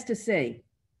what he has to say.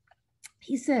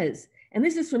 He says, and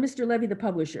this is from Mr. Levy, the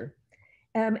publisher,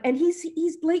 and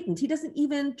he's blatant. He doesn't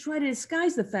even try to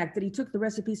disguise the fact that he took the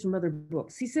recipes from other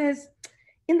books. He says,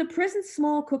 in the present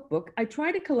small cookbook, I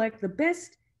try to collect the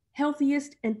best,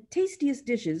 healthiest, and tastiest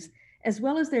dishes, as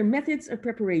well as their methods of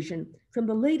preparation from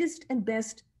the latest and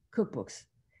best cookbooks.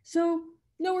 So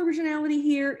no originality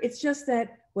here. It's just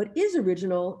that what is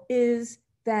original is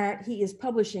that he is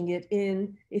publishing it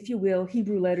in, if you will,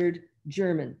 Hebrew lettered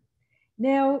German.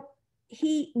 Now,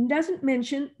 he doesn't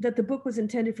mention that the book was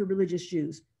intended for religious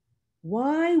Jews.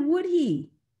 Why would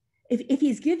he? If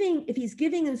he's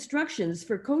giving instructions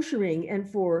for koshering and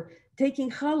for taking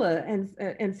challah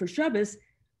and for Shabbos,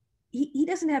 he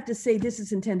doesn't have to say this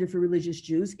is intended for religious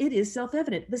Jews. It is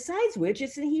self-evident. Besides which,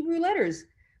 it's in Hebrew letters.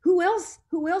 Who else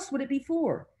would it be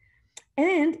for?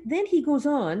 And then he goes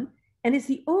on, and it's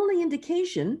the only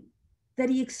indication that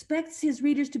he expects his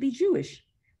readers to be Jewish.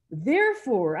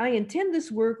 Therefore, I intend this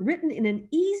work written in an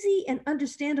easy and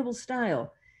understandable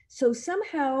style. So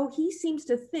somehow he seems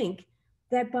to think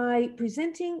that by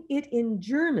presenting it in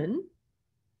German,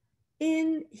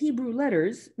 in Hebrew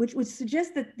letters, which would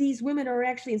suggest that these women are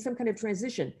actually in some kind of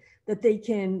transition, that they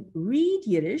can read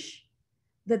Yiddish,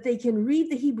 that they can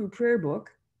read the Hebrew prayer book,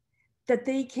 that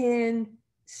they can,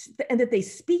 and that they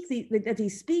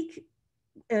speak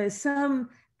some,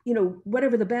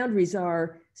 whatever the boundaries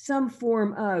are, some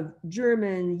form of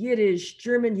German Yiddish,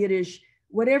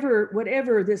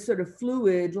 whatever this sort of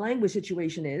fluid language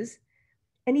situation is.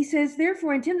 And he says,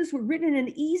 therefore, I intend this work written in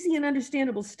an easy and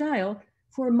understandable style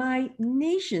for my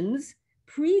nation's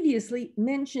previously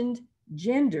mentioned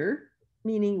gender,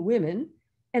 meaning women.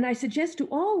 And I suggest to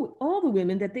all the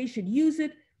women that they should use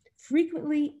it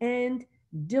frequently and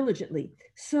diligently.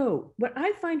 So what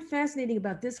I find fascinating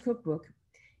about this cookbook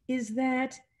is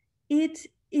that it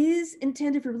is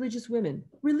intended for religious women.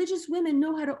 Religious women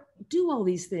know how to do all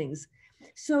these things.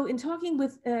 So in talking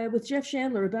with Jeff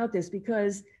Chandler about this,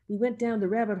 because we went down the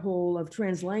rabbit hole of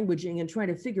translanguaging and trying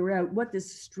to figure out what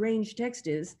this strange text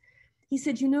is, he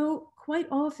said, quite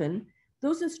often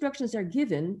those instructions are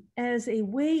given as a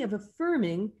way of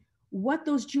affirming what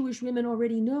those Jewish women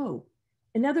already know.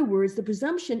 In other words, the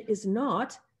presumption is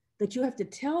not that you have to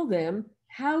tell them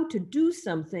how to do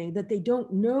something that they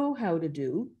don't know how to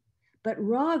do, but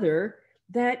rather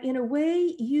that in a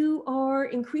way you are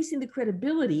increasing the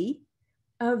credibility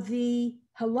of the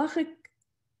halachic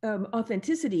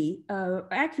authenticity,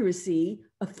 accuracy,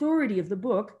 authority of the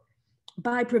book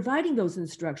by providing those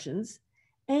instructions.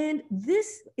 And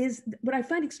this is what I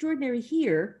find extraordinary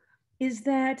here, is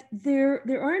that there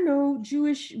are no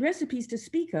Jewish recipes to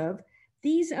speak of.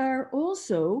 These are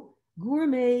also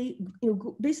gourmet,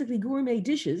 basically gourmet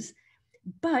dishes,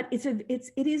 but it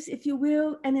is, if you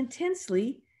will,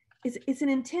 it's an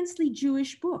intensely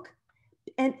Jewish book.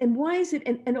 And why is it?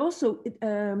 And also,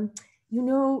 well,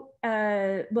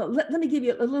 let me give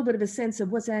you a little bit of a sense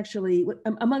of what's actually,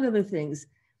 among other things.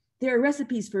 There are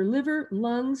recipes for liver,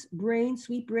 lungs, brain,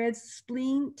 sweetbreads,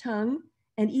 spleen, tongue,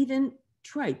 and even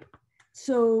tripe.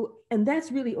 So, and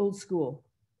that's really old school.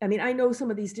 I mean, I know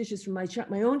some of these dishes from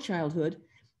my own childhood,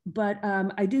 but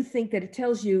I do think that it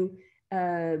tells you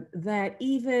that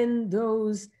even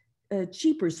those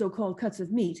cheaper so-called cuts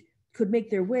of meat could make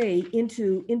their way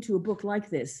into a book like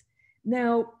this.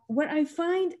 Now, what I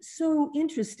find so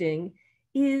interesting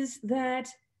is that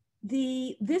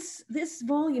this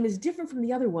volume is different from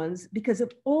the other ones because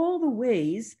of all the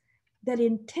ways that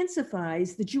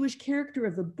intensifies the Jewish character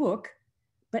of the book,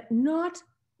 but not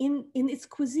in its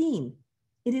cuisine.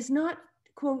 It is not,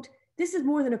 quote, this is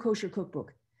more than a kosher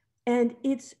cookbook. And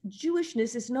its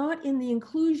Jewishness is not in the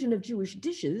inclusion of Jewish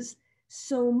dishes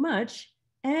so much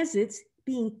as it's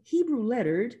being Hebrew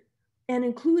lettered and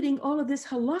including all of this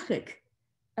halachic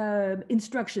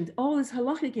instructions, all this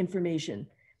halachic information.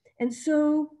 And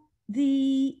so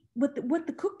what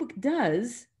the cookbook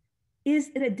does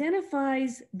is it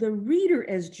identifies the reader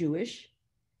as Jewish,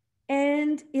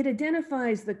 and it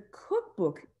identifies the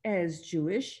cookbook as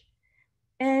Jewish,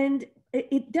 and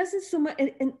it doesn't so much,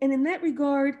 and in that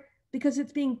regard, because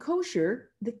it's being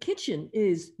kosher, the kitchen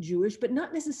is Jewish, but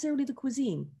not necessarily the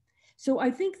cuisine. So I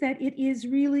think that it is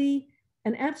really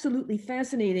an absolutely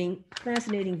fascinating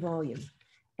volume.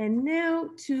 And now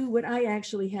to what I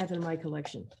actually have in my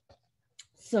collection.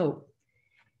 So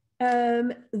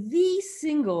the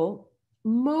single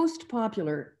most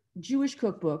popular Jewish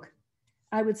cookbook,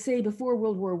 I would say before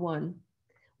World War I,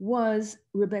 was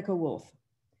Rebecca Wolf.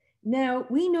 Now,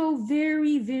 we know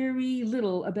very, very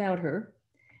little about her,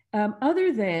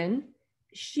 other than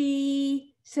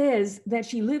she says that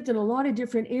she lived in a lot of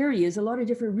different areas, a lot of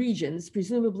different regions,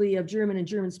 presumably of German and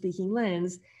German-speaking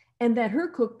lands, and that her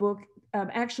cookbook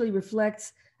actually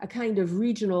reflects a kind of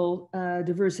regional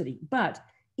diversity. But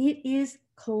it is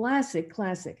classic.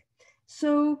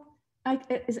 So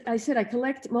as I said, I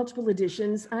collect multiple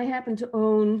editions. I happen to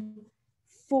own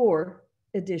 4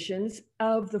 editions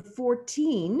of the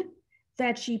 14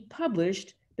 that she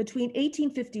published between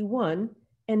 1851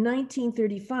 and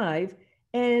 1935.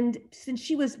 And since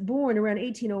she was born around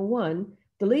 1801,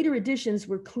 the later editions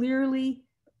were clearly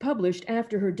published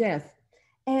after her death.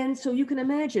 And so you can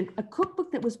imagine a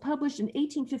cookbook that was published in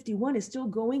 1851 is still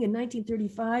going in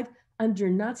 1935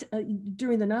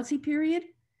 during the Nazi period.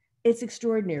 It's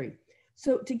extraordinary.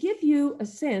 So to give you a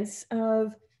sense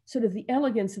of sort of the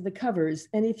elegance of the covers,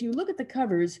 and if you look at the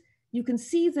covers, you can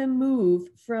see them move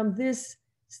from this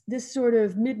sort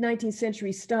of mid-19th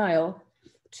century style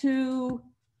to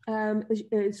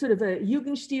sort of a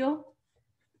Jugendstil,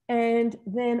 and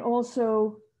then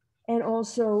also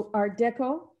Art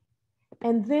Deco.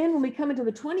 And then when we come into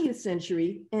the 20th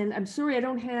century, and I'm sorry I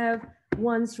don't have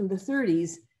ones from the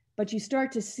 30s, but you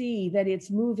start to see that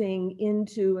it's moving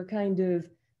into a kind of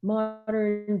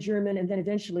modern German, and then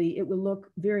eventually it will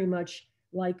look very much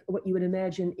like what you would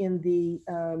imagine in the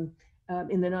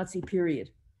Nazi period.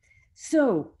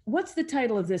 So what's the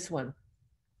title of this one?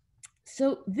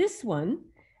 So this one,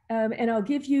 and I'll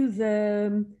give you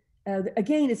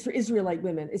again, it's for Israelite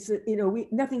women. It's,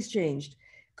 nothing's changed.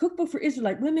 Cookbook for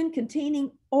Israelite women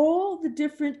containing all the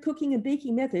different cooking and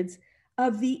baking methods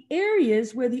of the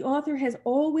areas where the author has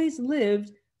always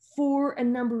lived for a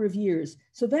number of years.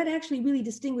 So that actually really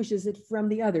distinguishes it from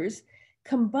the others,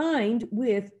 combined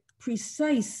with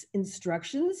precise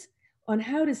instructions on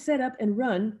how to set up and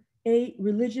run a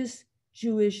religious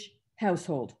Jewish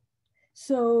household.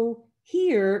 So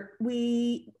here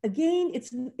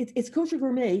it's kosher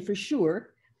gourmet for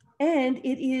sure. And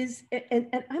it is, and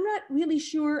I'm not really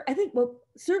sure, I think, well,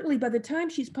 certainly by the time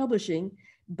she's publishing,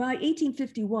 by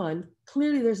 1851,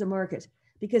 clearly there's a market,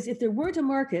 because if there weren't a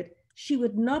market, she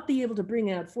would not be able to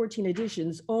bring out 14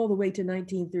 editions all the way to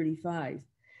 1935.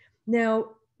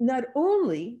 Now,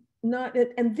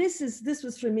 and this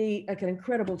was for me like an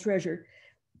incredible treasure.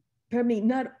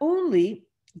 Not only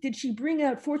did she bring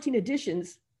out 14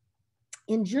 editions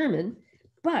in German,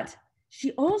 but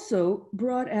she also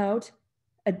brought out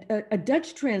a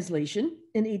Dutch translation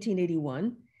in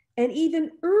 1881, and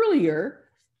even earlier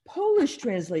Polish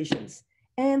translations.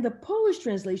 And the Polish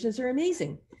translations are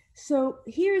amazing. So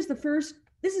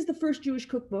this is the first Jewish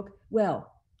cookbook,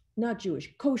 well, not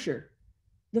Jewish, kosher.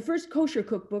 The first kosher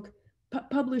cookbook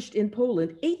published in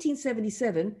Poland,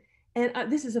 1877.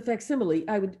 And this is a facsimile.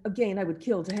 I would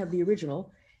kill to have the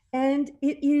original. And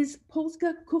it is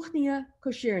Polska Kuchnia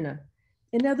Koszerna.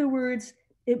 In other words,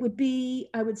 it would be,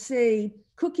 I would say,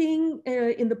 cooking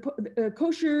in the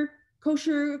kosher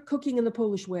cooking in the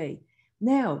Polish way.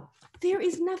 Now, there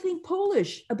is nothing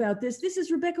Polish about this. This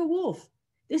is Rebecca Wolf.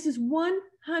 This is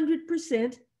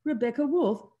 100% Rebecca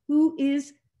Wolf, who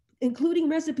is including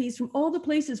recipes from all the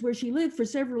places where she lived for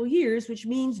several years, which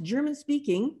means German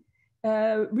speaking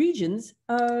regions,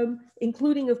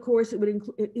 including, of course, it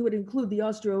would include the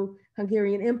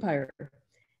Austro-Hungarian Empire.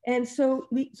 And so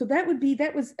that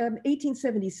was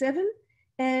 1877,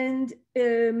 and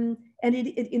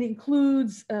it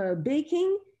includes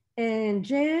baking and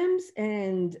jams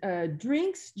and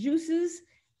drinks, juices,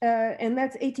 and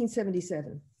that's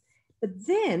 1877. But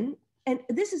then, and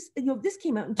this is, this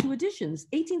came out in 2 editions,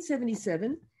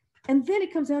 1877, and then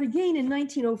it comes out again in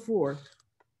 1904.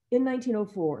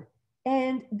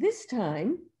 And this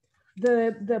time,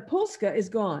 the Polska is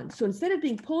gone. So instead of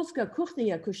being Polska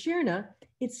Kuchnia Koszerna,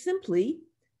 it's simply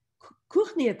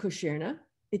Kuchnia Koszerna.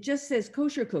 It just says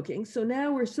kosher cooking. So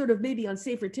now we're sort of maybe on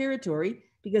safer territory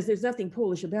because there's nothing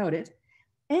Polish about it.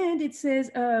 And it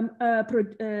says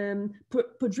podręcznik,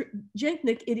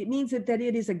 it means that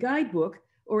it is a guidebook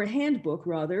or a handbook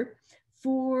rather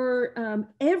for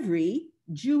every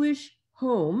Jewish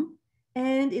home.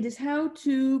 And it is how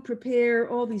to prepare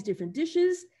all these different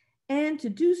dishes and to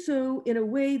do so in a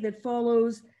way that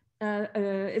follows,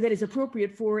 that is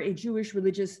appropriate for a Jewish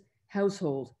religious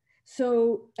household.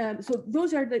 So, so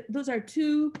those are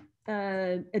 2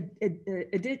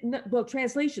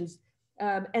 translations,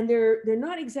 and they're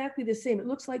not exactly the same. It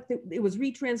looks like it was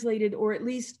retranslated, or at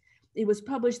least it was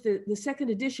published. The 2nd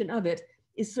edition of it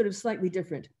is sort of slightly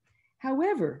different.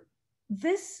 However,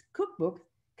 this cookbook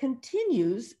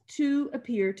continues to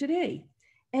appear today,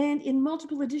 and in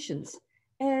multiple editions,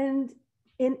 and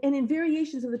in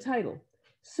variations of the title.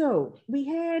 So we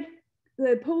had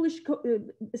the Polish,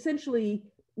 essentially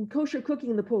kosher cooking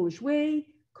in the Polish way,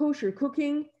 kosher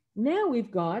cooking. Now we've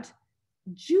got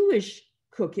Jewish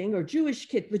cooking, or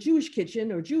the Jewish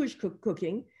kitchen, or Jewish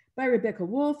cooking by Rebecca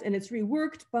Wolf, and it's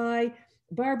reworked by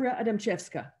Barbara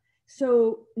Adamczewska.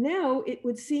 So now it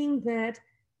would seem that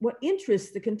what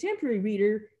interests the contemporary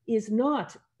reader is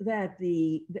not that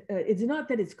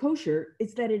it's kosher,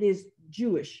 it's that it is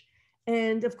Jewish.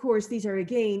 And of course, these are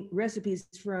again recipes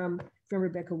from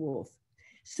Rebecca Wolf.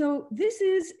 So this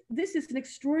is an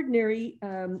extraordinary,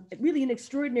 really an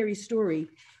extraordinary story.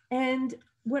 And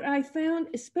what I found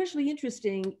especially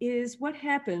interesting is what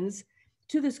happens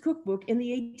to this cookbook in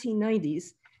the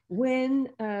 1890s when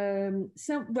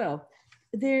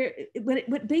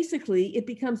basically it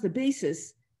becomes the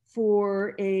basis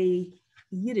for a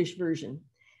Yiddish version.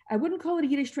 I wouldn't call it a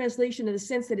Yiddish translation in the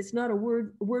sense that it's not a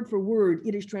word for word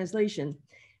Yiddish translation,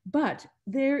 but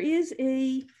there is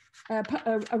a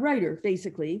writer,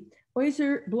 basically,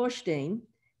 Euser Blostein,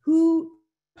 who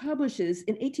publishes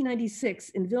in 1896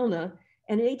 in Vilna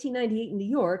and in 1898 in New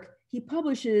York. He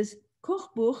publishes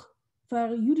Cookbook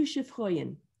für Jüdische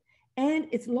Frauen, and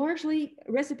it's largely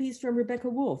recipes from Rebecca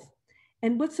Wolf.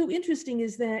 And what's so interesting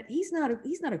is that he's not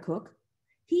a cook.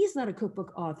 He's not a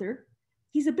cookbook author.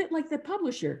 He's a bit like the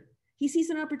publisher. He sees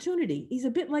an opportunity. He's a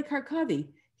bit like Harkavi.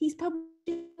 He's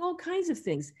publishing all kinds of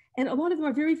things, and a lot of them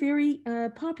are very, very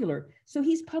popular. So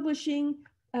he's publishing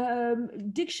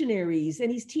dictionaries,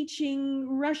 and he's teaching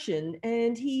Russian,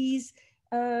 and he's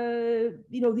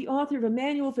the author of a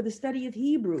manual for the study of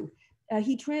Hebrew.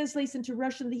 He translates into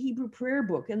Russian the Hebrew prayer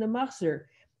book and the Machzor.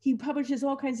 He publishes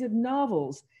all kinds of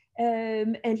novels,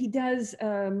 and he does,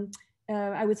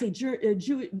 I would say,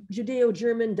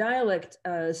 Judeo-German dialect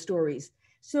stories.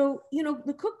 So,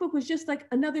 the cookbook was just like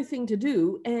another thing to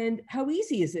do. And how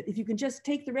easy is it if you can just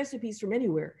take the recipes from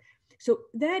anywhere? So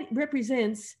that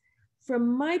represents,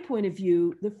 from my point of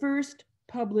view, the first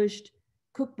published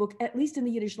cookbook, at least in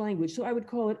the Yiddish language. So I would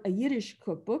call it a Yiddish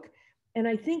cookbook. And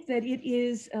I think that it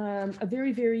is a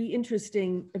very, very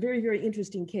interesting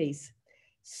case.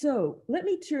 So let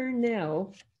me turn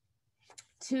now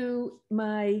to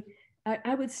my,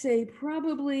 I would say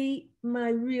probably my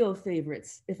real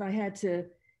favorites. If I had to,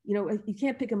 you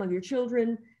can't pick among your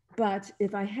children, but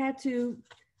if I had to,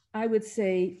 I would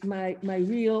say my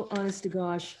real, honest to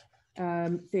gosh,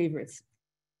 favorites.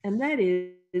 And that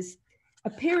is a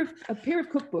pair of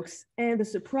cookbooks and the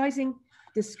surprising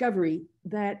discovery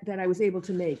that I was able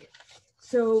to make.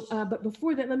 So, but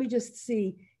before that, let me just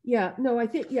see. So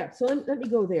let me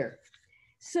go there.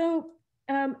 So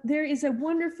there is a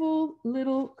wonderful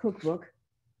little cookbook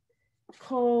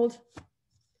called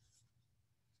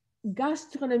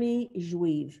Gastronomie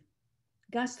Juive.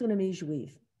 Gastronomie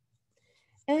Juive.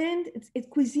 And it's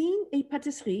cuisine et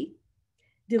pâtisserie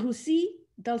de Russie,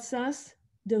 d'Alsace,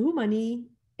 de Roumanie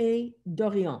et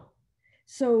d'Orient.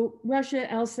 So Russia,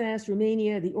 Alsace,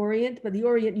 Romania, the Orient, but the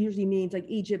Orient usually means like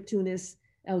Egypt, Tunis,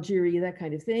 Algeria, that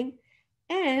kind of thing.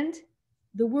 And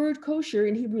the word kosher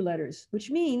in Hebrew letters, which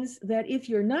means that if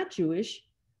you're not Jewish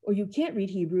or you can't read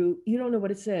Hebrew, you don't know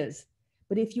what it says.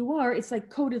 But if you are, it's like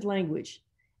coded language.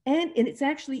 And it's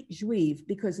actually Juive,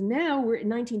 because now we're in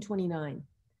 1929.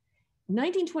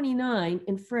 1929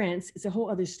 in France is a whole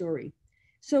other story.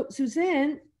 So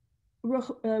Suzanne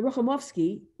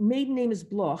Rochamovsky, maiden name is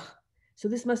Bloch, so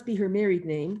this must be her married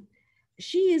name.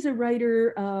 She is a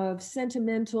writer of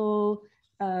sentimental,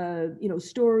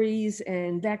 stories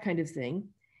and that kind of thing.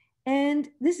 And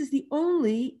this is the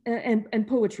only, and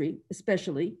poetry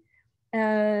especially,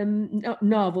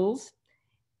 novels,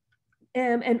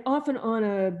 and often on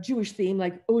a Jewish theme,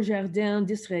 like Au Jardin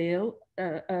d'Israël,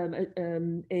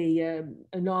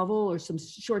 a novel or some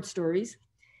short stories.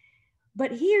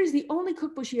 But here's the only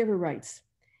cookbook she ever writes.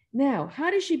 Now, how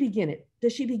does she begin it?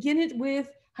 Does she begin it with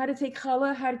how to take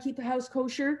challah, how to keep the house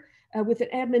kosher, with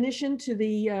an admonition to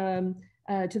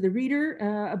the reader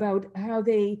about how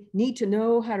they need to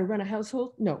know how to run a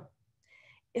household? No.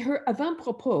 Her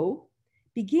avant-propos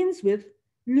begins with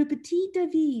Le petit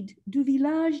David du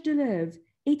village de l'Ève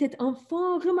était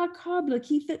enfant remarquable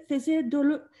qui faisait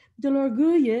de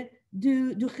l'orgueil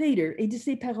du Curator et de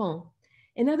ses parents.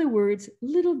 In other words,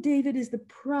 little David is the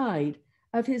pride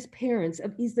of his parents.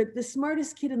 He's the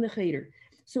smartest kid in the Cheder.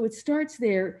 So it starts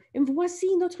there. And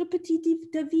voici notre petit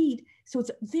David. So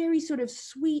it's very sort of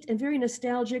sweet and very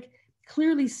nostalgic,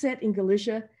 clearly set in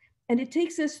Galicia. And it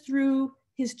takes us through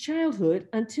his childhood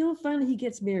until finally he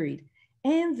gets married.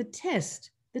 And the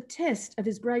test of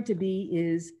his bride-to-be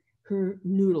is her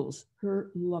noodles,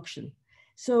 her lokshen.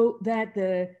 So that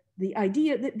the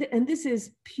idea, and this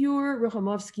is pure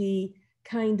Rochamovsky,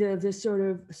 kind of this sort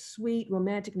of sweet,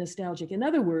 romantic, nostalgic. In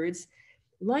other words,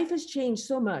 life has changed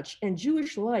so much, and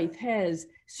Jewish life has,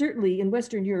 certainly in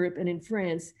Western Europe and in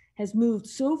France, has moved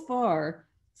so far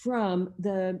from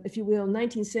the, if you will,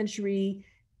 19th century,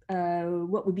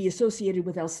 what would be associated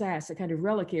with Alsace, a kind of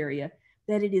relic area,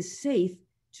 that it is safe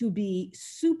to be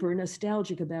super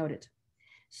nostalgic about it.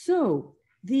 So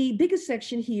the biggest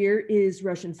section here is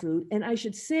Russian food, and I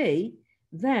should say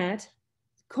that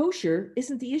kosher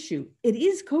isn't the issue. It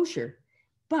is kosher,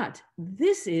 but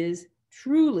this is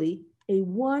truly a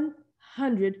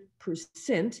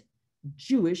 100%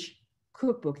 Jewish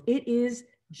cookbook. It is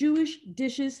Jewish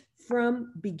dishes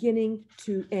from beginning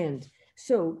to end.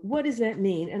 So what does that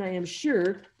mean? And I am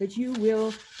sure that you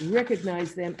will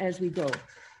recognize them as we go.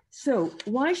 So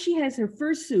why she has her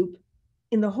first soup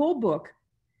in the whole book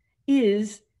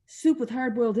is soup with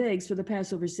hard-boiled eggs for the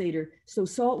Passover Seder. So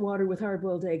salt water with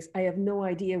hard-boiled eggs. I have no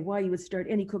idea why you would start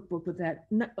any cookbook with that.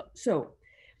 No, so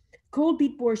cold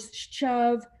beet borscht,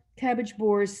 chav, cabbage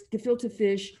borscht, gefilte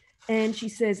fish, and she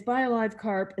says, buy a live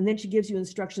carp, and then she gives you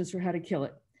instructions for how to kill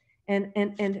it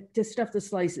and to stuff the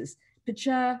slices.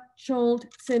 Picha, schold,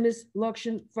 semis,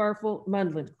 lokshen, farfel,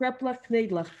 mandlin, kreplach,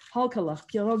 knedlach, halkalach,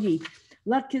 pierogi,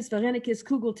 latkes, varenikes,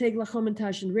 kugel, teglach,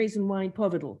 homentash, and raisin wine,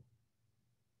 povedel.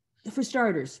 For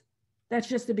starters, that's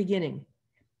just the beginning.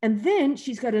 And then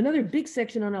she's got another big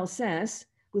section on Alsace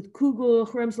with kugel,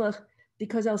 chremslach,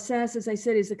 because Alsace, as I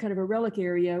said, is a kind of a relic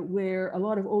area where a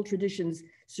lot of old traditions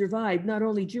survived, not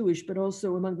only Jewish, but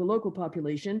also among the local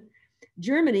population.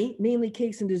 Germany, mainly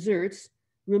cakes and desserts.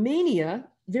 Romania,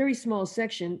 very small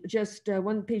section, just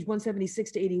page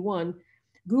 176 to 81.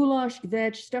 Goulash,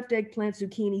 veg, stuffed eggplant,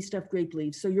 zucchini, stuffed grape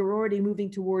leaves. So you're already moving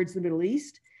towards the Middle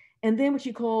East. And then what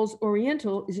she calls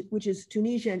Oriental, which is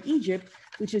Tunisia and Egypt,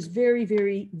 which is very,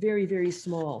 very, very, very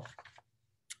small.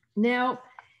 Now,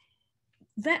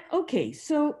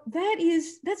 so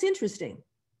that's interesting.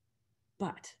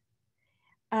 But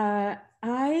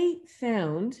I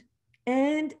found,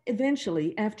 and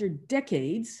eventually after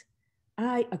decades,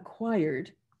 I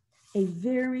acquired a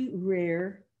very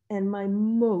rare and my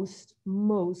most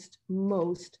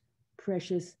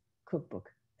precious cookbook.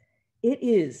 It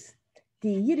is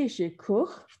the Yiddish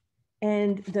Koch,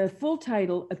 and the full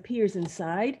title appears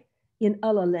inside in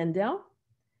Alle Länder.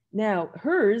 Now,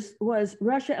 hers was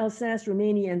Russia, Alsace,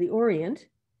 Romania, and the Orient.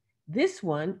 This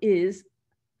one is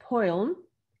POLIN,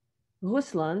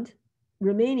 Russland,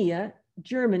 Romania,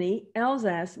 Germany,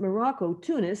 Alsace, Morocco,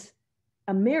 Tunis,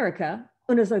 America,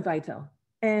 und so weiter,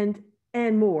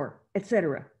 and more,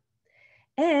 etc.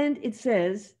 And it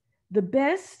says the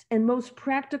best and most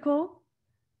practical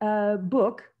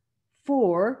book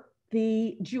for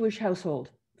the Jewish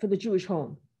household, for the Jewish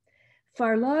home.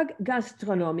 Verlag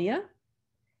Gastronomia,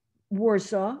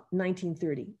 Warsaw,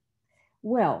 1930.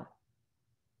 Well,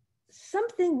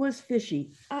 something was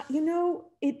fishy.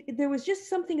 There was just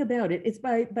something about it. It's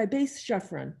by Beis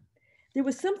Shafran. There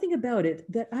was something about it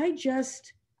that I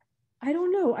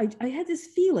don't know. I had this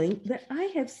feeling that I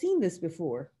have seen this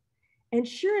before. And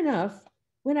sure enough,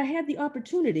 when I had the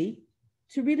opportunity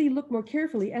to really look more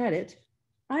carefully at it,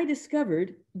 I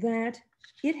discovered that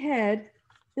it had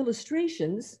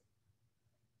illustrations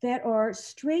that are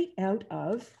straight out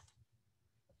of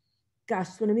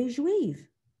Gastronomie Juive.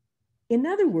 In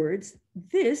other words,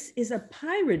 this is a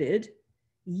pirated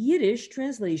Yiddish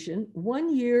translation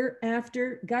 1 year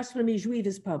after Gastronomie Juive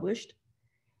is published.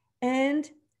 And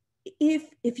if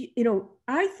you know,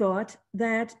 I thought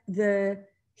that the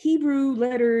Hebrew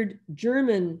lettered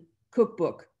German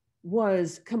cookbook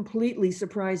was completely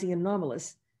surprising and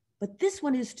anomalous, but this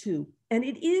one is too. And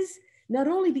it is not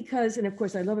only because, and of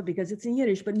course I love it because it's in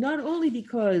Yiddish, but not only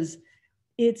because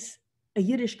it's a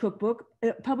Yiddish cookbook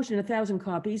published in 1,000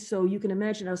 copies, so you can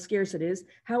imagine how scarce it is.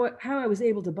 How I was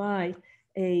able to buy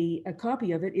a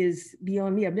copy of it is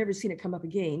beyond me. I've never seen it come up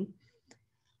again.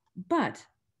 But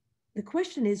the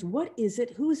question is, what is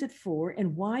it, who is it for,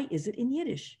 and why is it in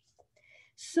Yiddish?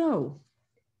 So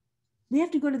we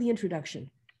have to go to the introduction.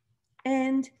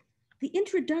 And the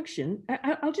introduction,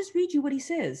 I'll just read you what he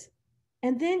says,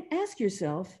 and then ask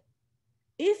yourself,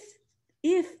 if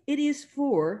it is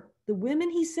for the women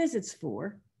he says it's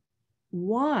for,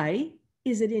 why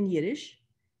is it in Yiddish?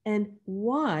 And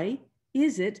why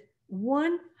is it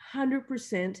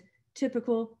 100%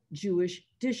 typical Jewish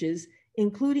dishes,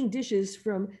 including dishes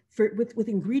with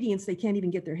ingredients they can't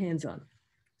even get their hands on?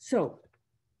 So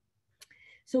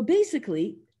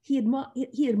basically, he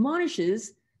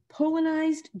admonishes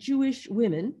Polonized Jewish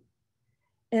women,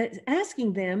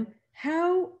 asking them,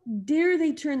 how dare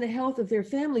they turn the health of their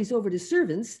families over to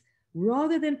servants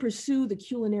rather than pursue the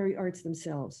culinary arts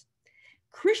themselves?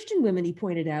 Christian women, he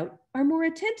pointed out, are more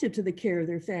attentive to the care of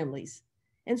their families.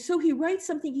 And so he writes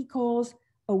something he calls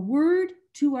a word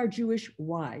to our Jewish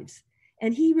wives.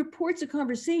 And he reports a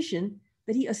conversation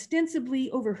that he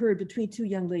ostensibly overheard between two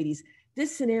young ladies.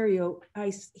 This scenario,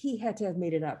 he had to have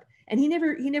made it up. And he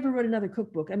never wrote another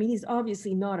cookbook. I mean, he's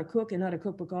obviously not a cook and not a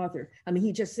cookbook author. I mean,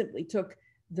 he just simply took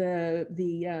the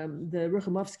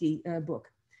Ruchamovsky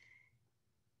book.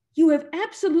 You have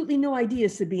absolutely no idea,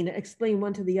 Sabina, explained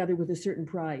one to the other with a certain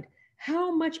pride,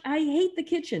 how much I hate the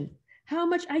kitchen, how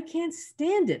much I can't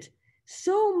stand it,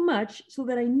 so much so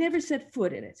that I never set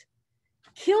foot in it.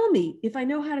 Kill me if I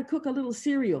know how to cook a little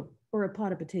cereal or a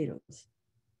pot of potatoes.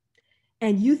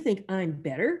 And you think I'm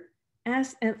better?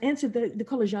 Answered the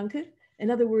koleżanka.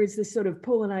 In other words, this sort of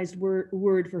Polonized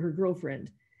word for her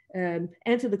girlfriend.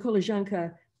 Answered the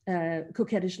koleżanka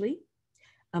coquettishly.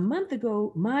 A month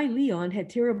ago, my Leon had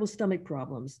terrible stomach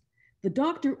problems. The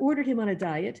doctor ordered him on a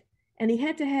diet, and he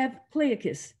had to have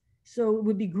pleakis, so it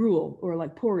would be gruel or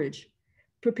like porridge,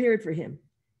 prepared for him.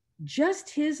 Just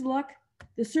his luck,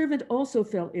 the servant also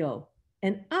fell ill,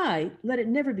 and I, let it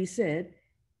never be said,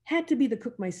 had to be the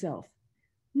cook myself.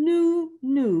 No,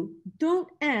 don't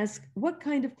ask what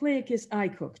kind of pleakis I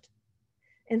cooked.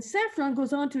 And Saffron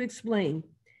goes on to explain,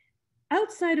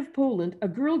 outside of Poland, a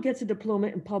girl gets a diploma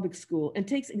in public school and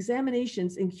takes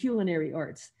examinations in culinary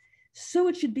arts. So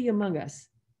it should be among us.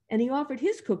 And he offered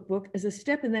his cookbook as a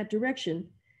step in that direction,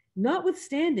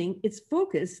 notwithstanding its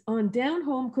focus on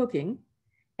down-home cooking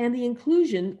and the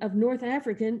inclusion of North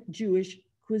African Jewish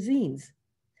cuisines.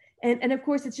 And of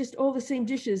course, it's just all the same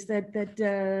dishes that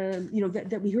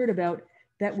we heard about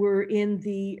that were in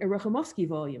the Ruchamovsky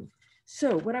volume.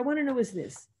 So what I want to know is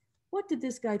this: what did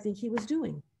this guy think he was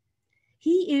doing?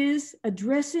 He is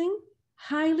addressing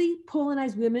highly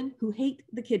Polonized women who hate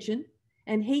the kitchen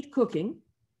and hate cooking.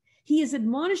 He is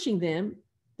admonishing them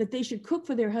that they should cook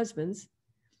for their husbands,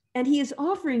 and he is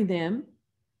offering them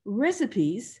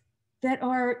recipes that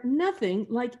are nothing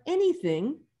like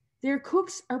anything their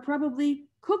cooks are probably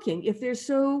cooking. If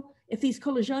these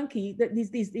koleżanki,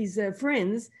 these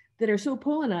friends that are so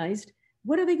Polonized,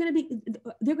 what are they going to be?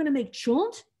 They're going to make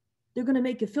cholent? They're going to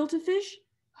make gefilte fish?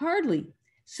 Hardly.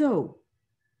 So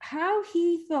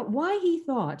why he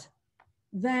thought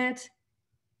that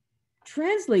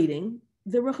translating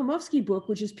the Ruchamovsky book,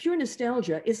 which is pure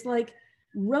nostalgia, is like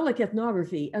relic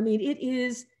ethnography. I mean, it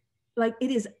is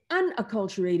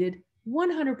unacculturated,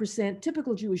 100%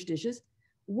 typical Jewish dishes.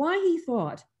 Why he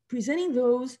thought presenting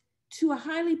those to a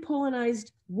highly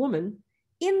Polonized woman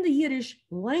in the Yiddish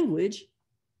language,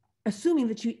 assuming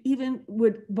that you even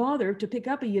would bother to pick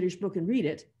up a Yiddish book and read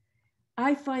it,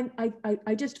 I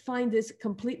just find this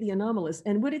completely anomalous.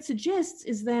 And what it suggests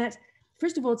is that,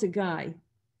 first of all, it's a guy,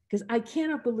 because I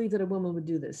cannot believe that a woman would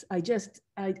do this. I just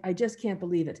can't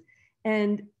believe it.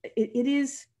 And it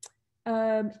is,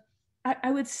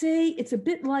 I would say it's a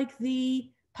bit like the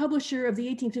publisher of the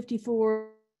 1854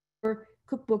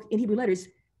 cookbook in Hebrew letters.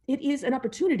 It is an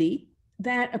opportunity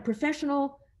that a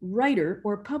professional writer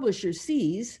or publisher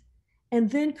sees and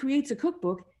then creates a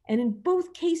cookbook. And in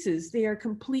both cases, they are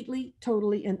completely,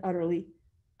 totally, and utterly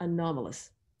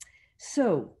anomalous.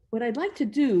 So what I'd like to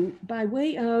do by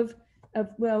way of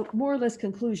well, more or less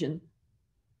conclusion,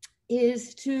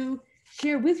 is to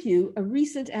share with you a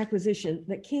recent acquisition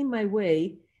that came my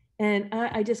way, and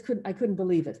I couldn't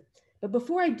believe it. But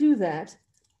before I do that,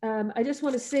 I just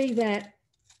want to say that,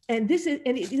 and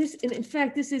in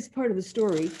fact, this is part of the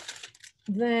story,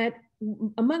 that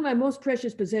among my most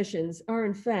precious possessions are,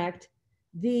 in fact,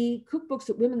 the cookbooks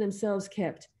that women themselves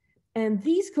kept. And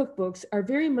these cookbooks are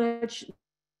very much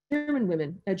German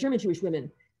women, German Jewish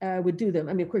women would do them.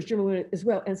 I mean, of course, German women as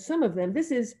well. And some of them,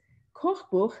 this is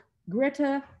Cookbook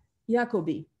Greta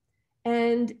Jacobi.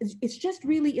 And it's just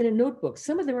really in a notebook.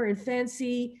 Some of them are in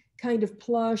fancy kind of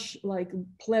plush, like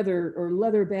pleather or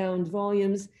leather bound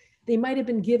volumes. They might have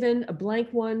been given a blank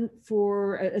one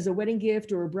for as a wedding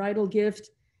gift or a bridal gift,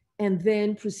 and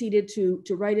then proceeded to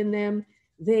write in them.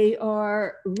 They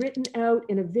are written out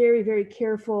in a very, very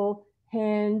careful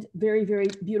hand, very, very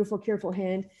beautiful, careful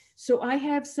hand. So I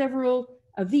have several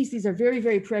of these. These are very,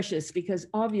 very precious because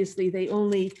obviously they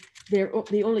only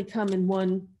come in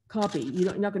one copy.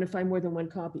 You're not going to find more than one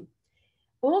copy.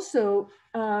 Also,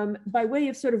 by way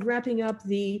of sort of wrapping up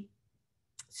the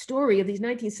story of these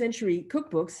 19th century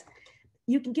cookbooks,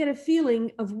 you can get a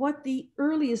feeling of what the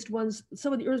earliest ones,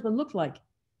 some of the earliest ones looked like.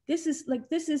 This is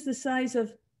the size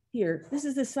of, here, this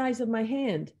is the size of my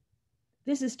hand.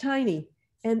 This is tiny.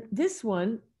 And this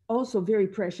one, also very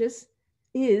precious,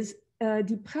 is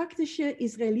Die praktische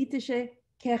Israelitische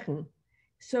Kochen.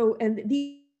 So, and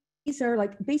these are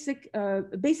like basic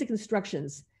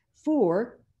instructions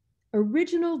for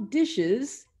original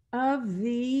dishes of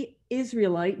the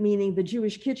Israelite, meaning the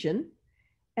Jewish kitchen,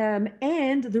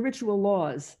 and the ritual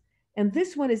laws. And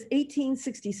this one is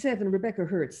 1867, Rebecca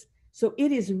Hertz. So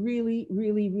it is really,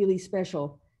 really, really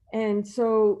special. And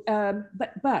so,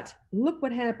 but look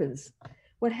what happens.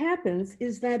 What happens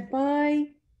is that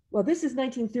well, this is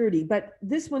 1930, but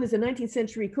this one is a 19th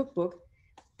century cookbook.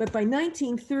 But by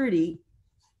 1930,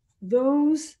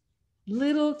 those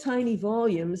little tiny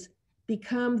volumes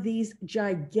become these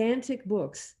gigantic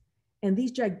books. And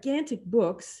these gigantic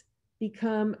books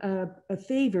become a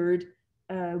favored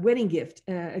wedding gift,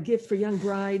 a gift for young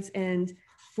brides and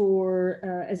for,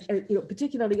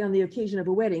 particularly on the occasion of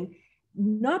a wedding,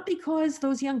 not because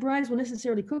those young brides will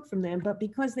necessarily cook from them, but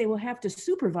because they will have to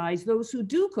supervise those who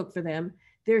do cook for them,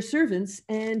 their servants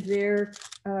and their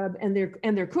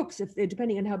cooks, if they're,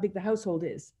 depending on how big the household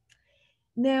is.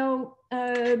 Now,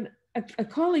 a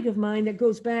colleague of mine that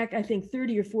goes back, I think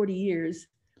 30 or 40 years,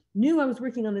 knew I was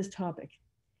working on this topic.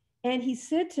 And he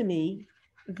said to me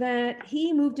that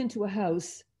he moved into a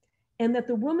house and that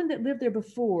the woman that lived there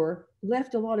before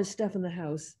left a lot of stuff in the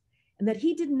house and that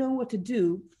he didn't know what to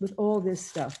do with all this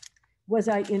stuff. Was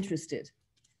I interested?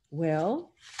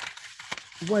 Well,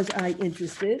 was I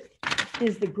interested?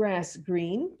 Is the grass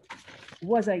green?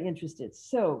 Was I interested?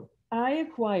 So I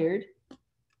acquired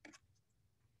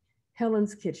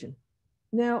Helen's Kitchen.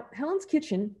 Now, Helen's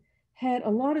Kitchen had a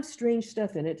lot of strange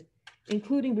stuff in it,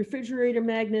 including refrigerator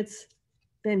magnets,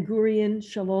 Ben Gurion,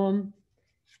 Shalom,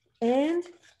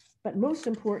 but most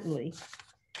importantly,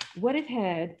 what it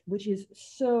had, which is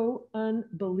so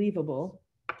unbelievable,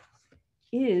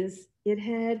 is it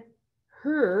had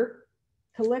her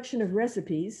collection of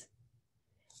recipes,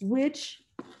 which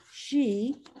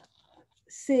she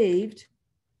saved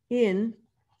in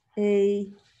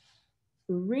a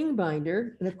ring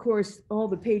binder. And of course, all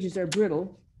the pages are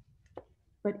brittle,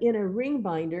 but in a ring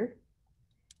binder,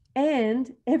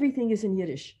 and everything is in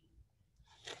Yiddish,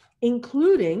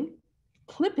 including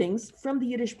clippings from the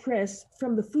Yiddish press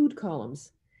from the food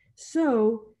columns.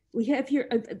 So we have here,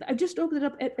 I just opened it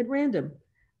up at random,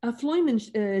 a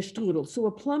Fleumenstrudel, so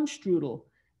a plum strudel,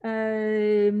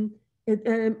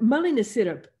 Malina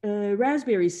syrup,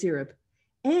 raspberry syrup,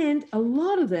 and a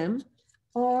lot of them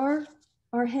are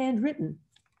handwritten.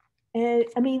 And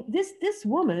I mean, this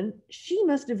woman, she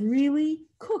must have really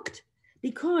cooked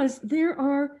because there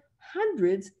are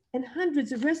hundreds and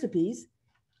hundreds of recipes.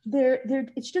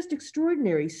 It's just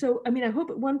extraordinary. So, I mean, I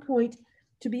hope at one point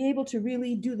to be able to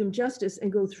really do them justice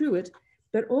and go through it,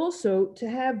 but also to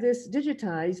have this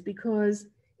digitized because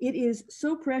it is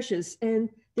so precious. And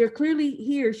they're clearly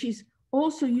here. She's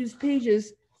also used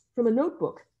pages from a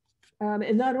notebook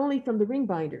and not only from the ring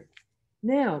binder.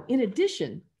 Now, in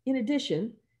addition,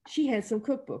 she had some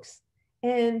cookbooks,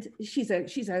 and she's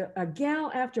a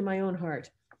gal after my own heart.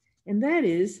 And that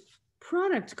is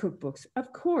product cookbooks,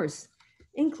 of course,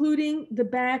 including the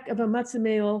back of a matzah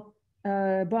meal,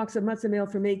 box of matzah meal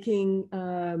for making,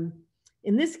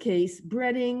 in this case,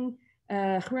 breading,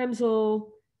 chremzel,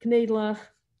 knedlach,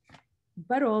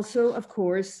 but also, of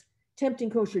course, Tempting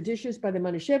Kosher Dishes by the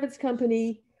Manischewitz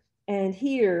Company. And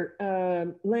here,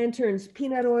 Lantern's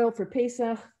peanut oil for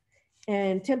Pesach,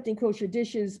 and Tempting Kosher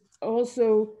Dishes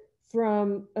also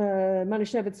from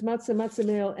Manischewitz matzah, matzah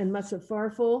meal, and matzah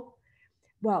farfel.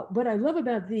 Well, what I love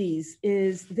about these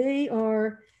is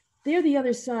they're the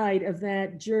other side of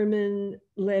that German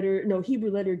letter, no,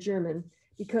 Hebrew letter German,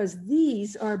 because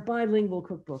these are bilingual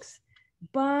cookbooks.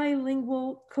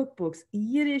 Bilingual cookbooks,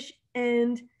 Yiddish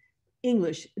and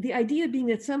English. The idea being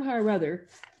that somehow or other,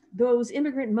 those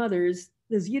immigrant mothers,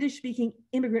 those Yiddish-speaking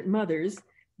immigrant mothers,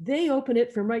 they open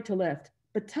it from right to left.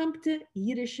 Betamte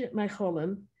Yiddische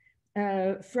Meicholem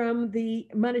from the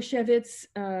Manischewitz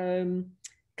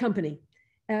company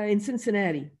in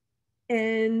Cincinnati.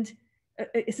 And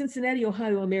Cincinnati,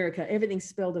 Ohio, America. Everything's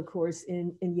spelled, of course,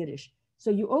 in Yiddish. So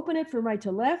you open it from right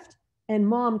to left, and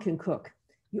mom can cook.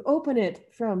 You open it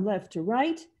from left to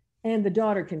right, and the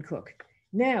daughter can cook.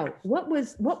 Now, what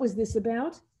was this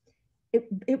about?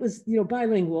 It was, you know,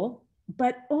 bilingual,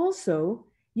 but also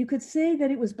you could say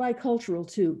that it was bicultural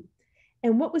too.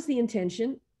 And what was the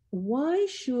intention? Why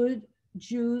should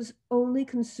Jews only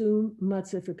consume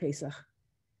matzah for Pesach?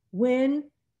 When,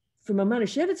 from a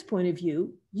Manischewitz point of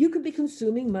view, you could be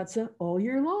consuming matzah all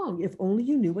year long if only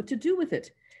you knew what to do with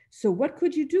it. So what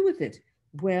could you do with it?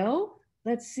 Well,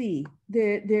 let's see.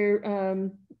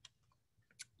 You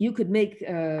could make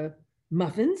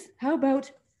muffins. How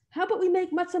about we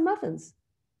make matzah muffins?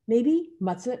 Maybe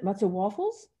matzah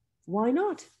waffles? Why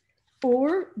not?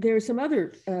 Or there's some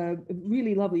other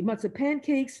really lovely matzah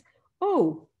pancakes.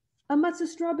 Oh, a matzah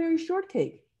strawberry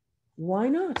shortcake. Why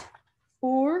not?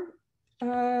 Or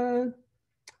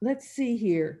let's see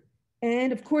here.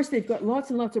 And of course, they've got lots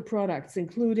and lots of products,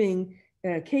 including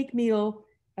cake meal,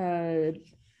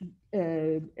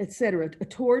 etc., a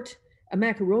tort, a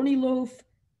macaroni loaf,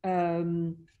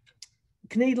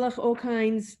 knedlach, all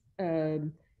kinds,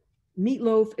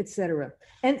 meatloaf, etc.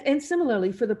 And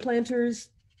similarly for the planters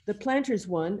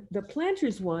one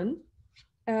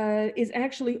is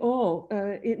actually all.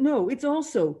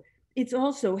 It's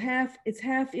also half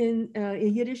in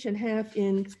Yiddish and half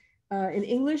in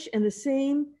English, and the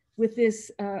same with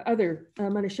this other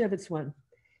Manischewitz one.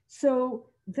 So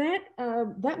that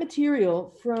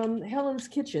material from Helen's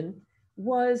Kitchen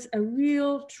was a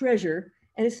real treasure,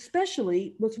 and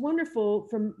especially what's wonderful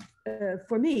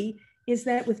for me is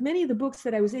that with many of the books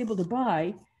that I was able to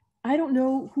buy, I don't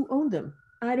know who owned them.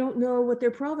 I don't know what their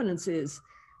provenance is.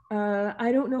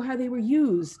 I don't know how they were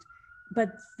used.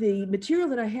 But the material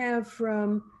that I have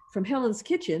from Helen's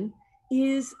Kitchen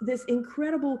is this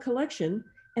incredible collection.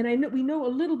 And we know a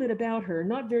little bit about her,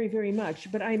 not very, very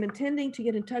much, but I'm intending to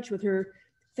get in touch with her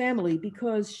family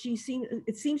because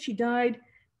it seems she died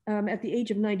at the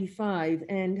age of 95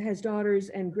 and has daughters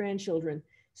and grandchildren.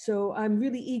 So I'm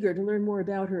really eager to learn more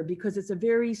about her because it's a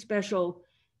very special,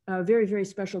 very, very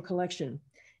special collection.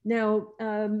 Now,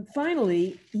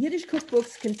 finally, Yiddish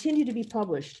cookbooks continue to be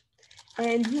published.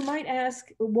 And you might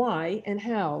ask why and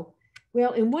how.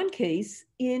 Well, in one case,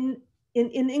 in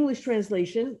English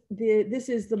translation, this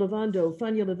is the Levando,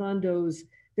 Fania Levando's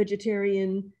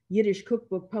vegetarian Yiddish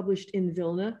cookbook published in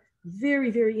Vilna.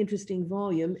 Very, very interesting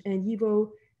volume. And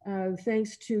Yivo,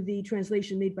 thanks to the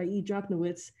translation made by E.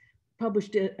 Joknowitz,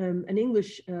 published an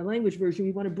English language version.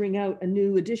 We want to bring out a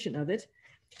new edition of it.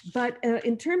 But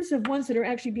in terms of ones that are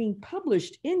actually being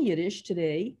published in Yiddish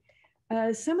today,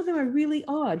 some of them are really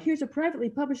odd. Here's a privately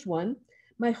published one,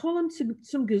 My Holland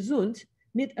zum Gesund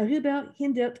mit Arriba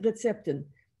 100 Rezepten.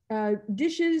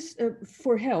 Dishes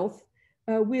for health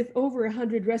with over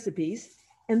 100 recipes.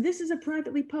 And this is a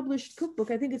privately published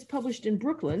cookbook. I think it's published in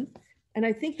Brooklyn. And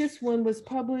I think this one was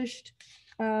published,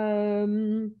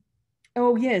 oh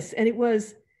yes, and it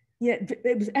was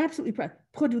absolutely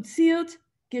produziert,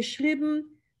 geschrieben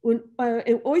und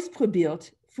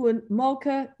ausprobiert von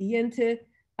Malka Jente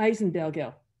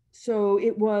Eisenberger. So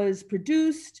it was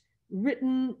produced,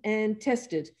 written, and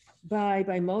tested by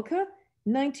Malka,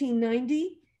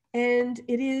 1990. And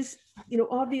it is,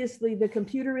 obviously the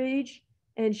computer age,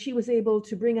 and she was able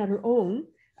to bring out her own,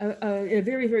 a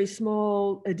very, very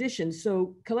small edition.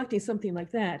 So collecting something like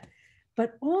that.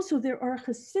 But also there are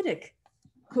Hasidic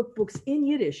cookbooks in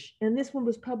Yiddish. And this one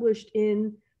was published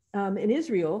in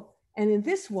Israel. And in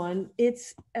this one,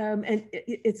 it's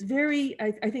very,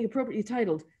 I think, appropriately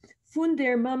titled, Von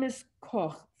der Mames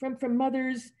Koch, from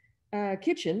Mother's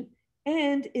Kitchen.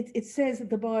 And it says at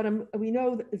the bottom, we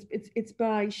know that it's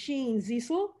by Sheen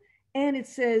Ziesel, and it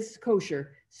says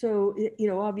kosher. So,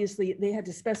 obviously they had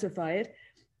to specify it.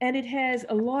 And it has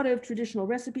a lot of traditional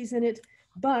recipes in it,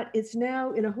 but it's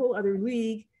now in a whole other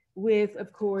league with,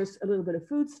 of course, a little bit of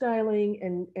food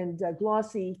styling and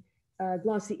glossy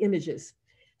images.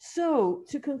 So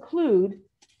to conclude,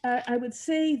 I would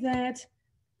say that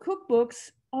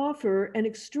cookbooks offer an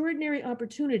extraordinary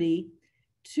opportunity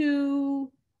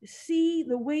to see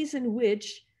the ways in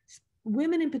which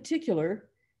women in particular,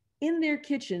 in their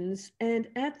kitchens and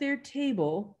at their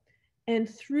table, and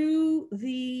through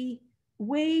the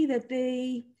way that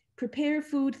they prepare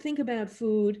food, think about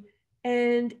food,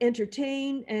 and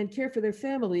entertain and care for their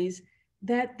families,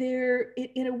 that they're,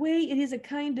 in a way, it is a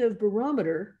kind of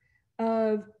barometer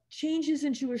of changes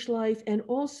in Jewish life and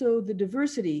also the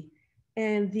diversity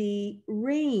and the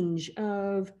range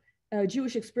of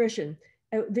Jewish expression.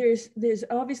 There's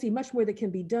obviously much more that can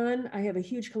be done. I have a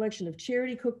huge collection of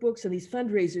charity cookbooks, and these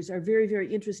fundraisers are very,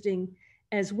 very interesting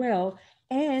as well.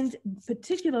 And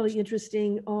particularly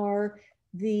interesting are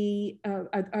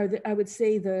I would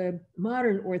say the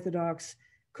modern Orthodox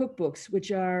cookbooks,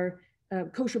 which are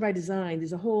kosher by design.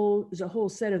 There's a whole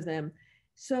set of them.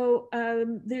 So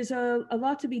there's a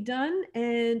lot to be done,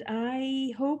 and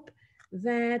I hope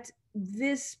that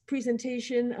this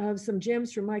presentation of some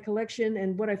gems from my collection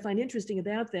and what I find interesting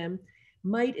about them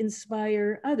might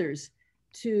inspire others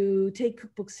to take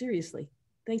cookbooks seriously.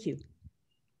 Thank you.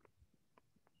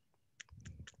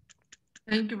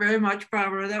 Thank you very much,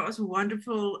 Barbara. That was a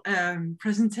wonderful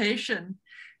presentation.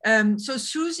 So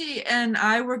Susie and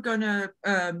I were gonna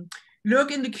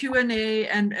look in the Q&A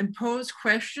and pose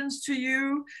questions to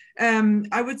you.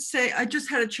 I would say I just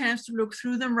had a chance to look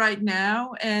through them right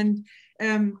now, and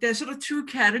there's sort of two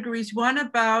categories. One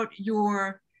about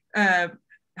your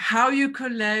how you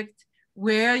collect,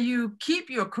 where you keep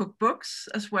your cookbooks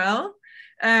as well.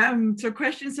 So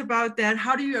questions about that.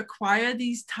 How do you acquire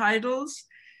these titles?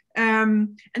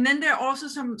 And then there are also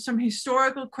some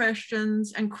historical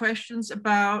questions and questions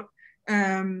about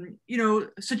you know,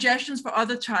 suggestions for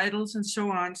other titles and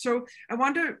so on. So I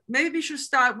wonder, maybe we should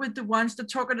start with the ones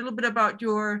that talk a little bit about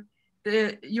your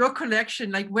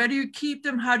collection. Like, where do you keep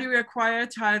them? How do you acquire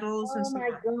titles? And so on?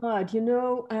 Oh my God, you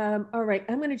know, all right,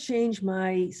 I'm going to change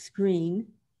my screen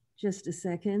just a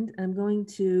second. I'm going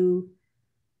to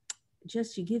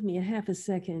just, you give me a half a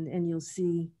second and you'll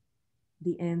see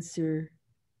the answer.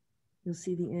 You'll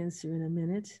see the answer in a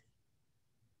minute.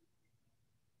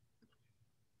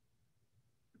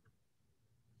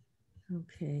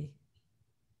 Okay.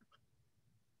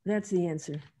 That's the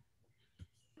answer.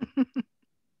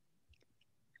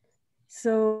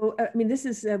 So, I mean, this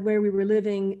is where we were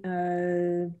living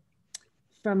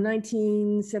from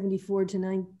 1974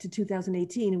 to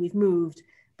 2018, and we've moved.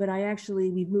 But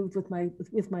we've moved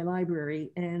with my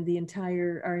library, and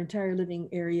our entire living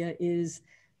area is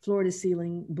floor to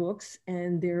ceiling books,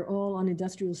 and they're all on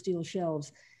industrial steel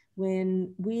shelves.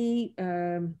 When we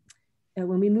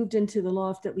moved into the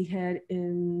loft that we had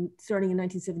starting in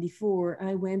 1974,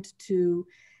 I went to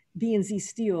B&Z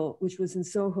Steel, which was in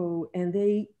Soho, and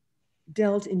they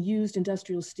dealt in used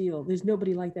industrial steel. There's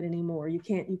nobody like that anymore. You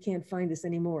can't find this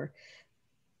anymore.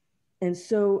 And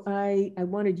so I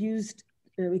wanted used,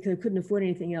 because I couldn't afford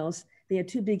anything else. They had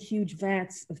two big, huge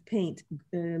vats of paint,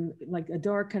 like a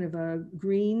dark kind of a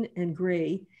green and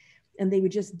gray. And they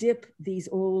would just dip these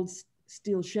old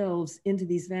steel shelves into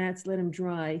these vats, let them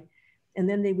dry. And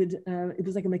then they would, it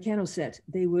was like a mechano set.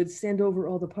 They would send over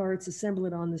all the parts, assemble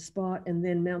it on the spot, and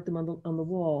then mount them on the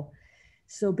wall.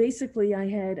 So basically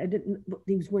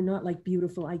these were not like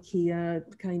beautiful IKEA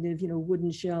kind of, you know,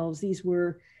 wooden shelves. These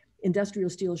were industrial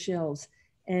steel shelves.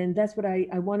 And that's what I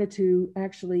wanted to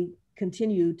actually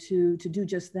continue to do,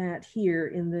 just that here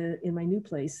in my new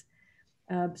place.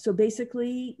 So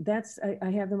basically I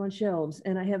have them on shelves,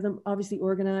 and I have them obviously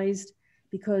organized,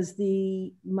 because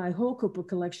my whole cookbook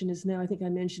collection is now, I think I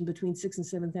mentioned, between 6,000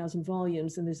 and 7,000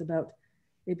 volumes, and there's about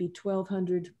maybe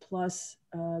 1,200 plus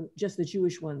just the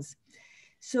Jewish ones.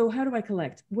 So how do I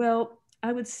collect? Well,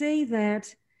 I would say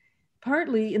that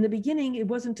partly in the beginning, it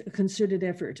wasn't a concerted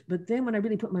effort, but then when I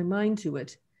really put my mind to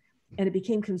it and it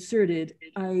became concerted,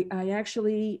 I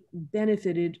actually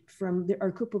benefited from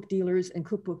our cookbook dealers and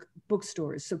cookbook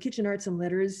bookstores. So Kitchen Arts and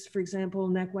Letters, for example,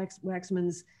 Mac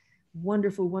Waxman's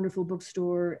wonderful, wonderful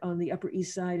bookstore on the Upper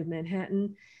East Side of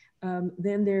Manhattan.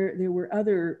 Then there were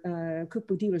other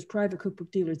cookbook dealers, private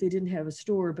cookbook dealers. They didn't have a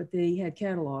store, but they had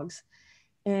catalogs.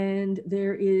 And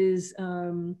there is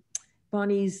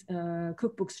Bonnie's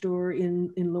cookbook store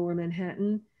in Lower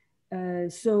Manhattan.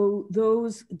 So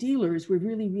those dealers were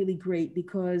really, really great,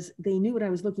 because they knew what I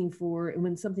was looking for. And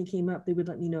when something came up, they would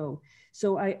let me know.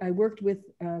 So I worked with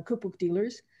cookbook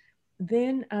dealers.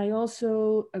 Then I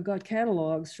also got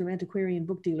catalogs from antiquarian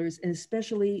book dealers, and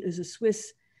especially there's a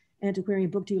Swiss antiquarian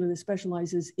book dealer that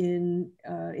specializes in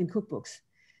cookbooks.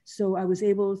 So I was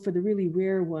able, for the really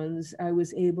rare ones, I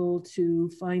was able to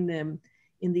find them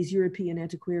in these European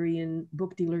antiquarian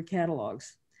book dealer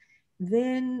catalogs.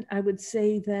 Then I would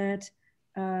say that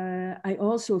I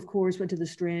also, of course, went to the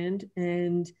Strand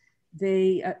and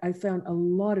I found a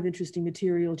lot of interesting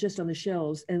material just on the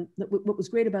shelves. And what was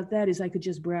great about that is I could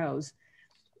just browse,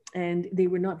 and they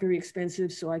were not very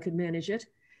expensive, so I could manage it.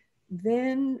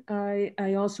 Then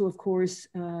I also, of course,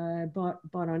 bought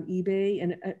on eBay,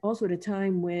 and also at a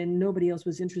time when nobody else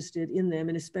was interested in them,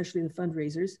 and especially the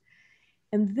fundraisers.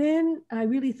 And then I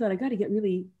really thought I got to get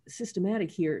really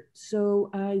systematic here. So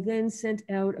I then sent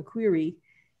out a query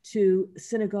to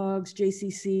synagogues,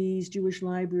 JCCs, Jewish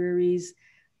libraries,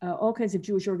 all kinds of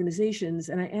Jewish organizations.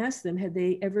 And I asked them, had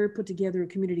they ever put together a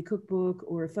community cookbook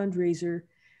or a fundraiser,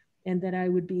 and that I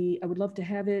would love to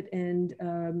have it, and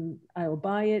I'll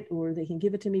buy it, or they can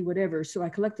give it to me, whatever. So I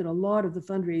collected a lot of the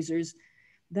fundraisers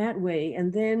that way.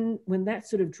 And then when that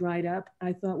sort of dried up,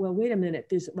 I thought, well, wait a minute,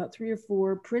 there's about 3 or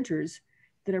 4 printers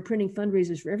that are printing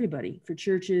fundraisers for everybody, for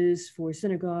churches, for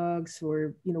synagogues,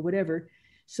 for, you know, whatever.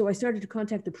 So I started to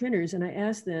contact the printers, and I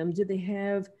asked them, did they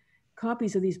have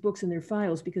copies of these books in their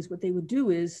files? Because what they would do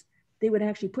is they would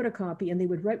actually put a copy, and they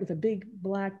would write with a big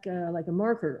black, like a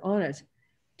marker on it,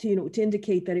 to, you know, to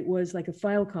indicate that it was like a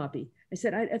file copy. I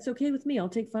said, it's okay with me, I'll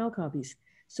take file copies.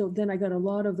 So then I got a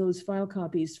lot of those file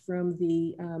copies from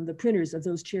the printers of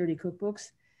those charity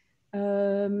cookbooks.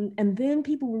 And then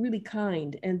people were really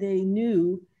kind, and they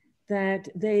knew that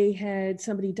they had,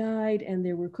 somebody died and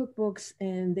there were cookbooks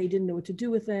and they didn't know what to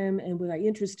do with them, and were I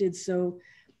interested. So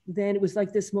then it was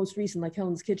like this most recent, like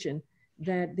Helen's Kitchen,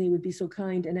 that they would be so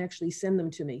kind and actually send them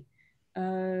to me.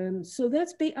 So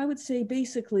that's, I would say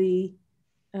basically,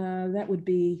 that would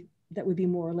be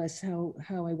more or less how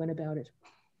I went about it.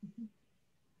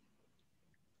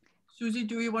 Susie,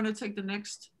 do you want to take the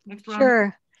next round?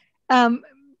 Sure.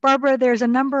 Barbara, there's a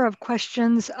number of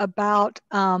questions about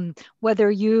whether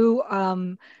you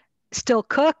still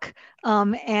cook,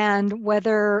 and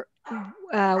whether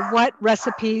what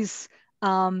recipes,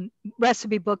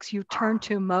 recipe books you turn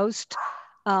to most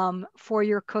for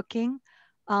your cooking,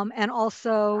 and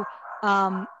also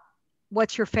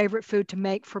what's your favorite food to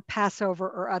make for Passover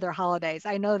or other holidays?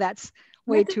 I know that's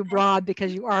way too broad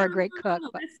because you are a great cook.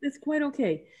 But that's quite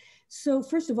okay. So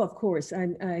first of all, of course,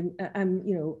 I'm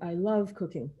you know, I love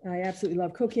cooking. I absolutely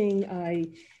love cooking.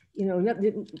 You know,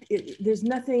 there's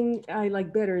nothing I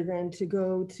like better than to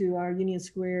go to our Union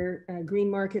Square Green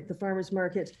Market, the farmers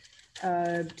market,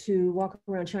 to walk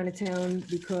around Chinatown,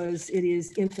 because it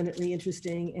is infinitely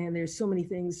interesting, and there's so many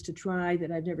things to try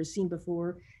that I've never seen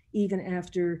before, even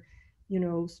after, you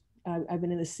know, I've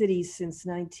been in the city since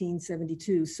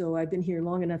 1972. So I've been here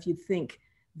long enough, you'd think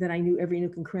that I knew every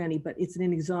nook and cranny, but it's an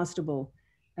inexhaustible,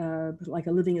 like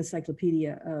a living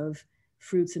encyclopedia of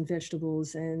fruits and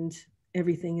vegetables and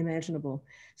everything imaginable.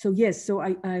 So yes, so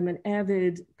I'm an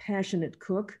avid, passionate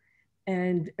cook,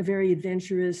 and very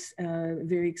adventurous,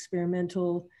 very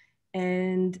experimental,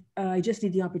 and I just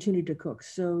need the opportunity to cook.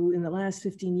 So in the last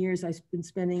 15 years, I've been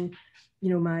spending, you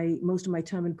know, most of my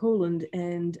time in Poland,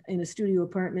 and in a studio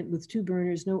apartment with 2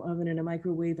 burners, no oven, and a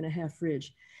microwave, and a half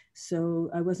fridge. So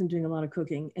I wasn't doing a lot of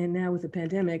cooking. And now with the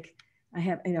pandemic,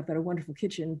 I've got a wonderful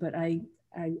kitchen, but I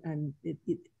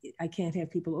can't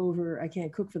have people over. I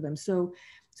can't cook for them. So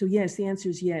yes, the answer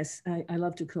is yes. I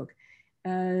love to cook.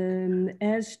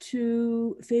 As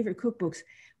to favorite cookbooks,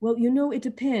 well, you know, it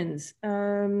depends.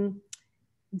 I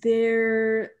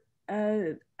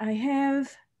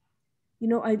have, you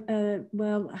know,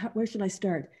 well, where should I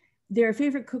start? There are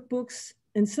favorite cookbooks,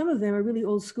 and some of them are really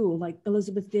old school, like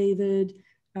Elizabeth David.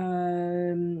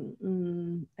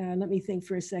 Let me think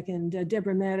for a second.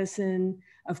 Deborah Madison,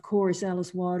 of course,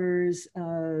 Alice Waters.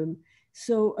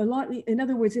 So a lot, in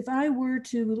other words, if I were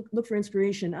to look for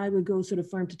inspiration, I would go sort of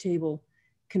farm to table,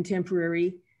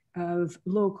 contemporary, of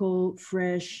local,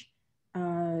 fresh.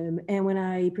 And when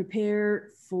I prepare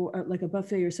for like a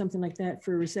buffet or something like that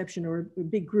for a reception or a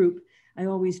big group, I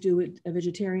always do it a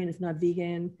vegetarian, if not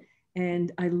vegan.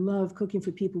 And I love cooking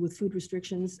for people with food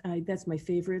restrictions. That's my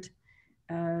favorite.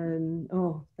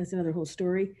 Oh, that's another whole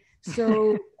story.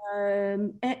 So,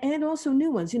 and also new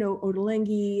ones, you know,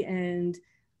 Ottolenghi, and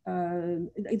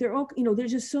they're all, you know,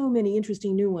 there's just so many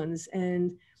interesting new ones.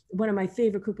 And one of my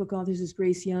favorite cookbook authors is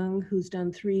Grace Young, who's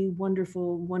done 3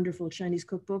 wonderful, wonderful Chinese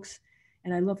cookbooks.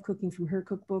 And I love cooking from her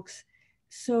cookbooks.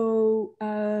 So,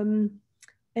 and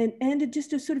it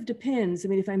just sort of depends. I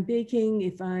mean, if I'm baking,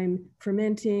 if I'm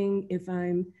fermenting, if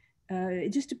I'm,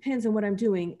 it just depends on what I'm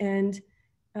doing. And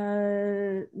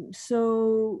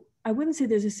so I wouldn't say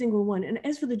there's a single one. And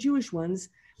as for the Jewish ones,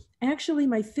 actually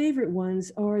my favorite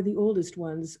ones are the oldest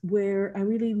ones, where I'm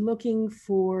really looking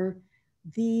for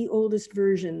the oldest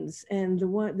versions, and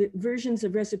the versions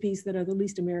of recipes that are the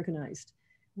least Americanized,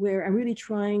 where I'm really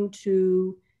trying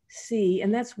to see,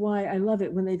 and that's why I love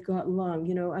it when they've got lung.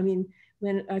 You know, I mean,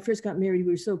 when I first got married,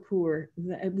 we were so poor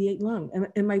that we ate lung.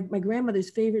 And my grandmother's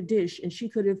favorite dish, and she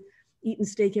could have eaten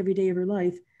steak every day of her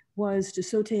life, was to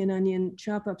saute an onion,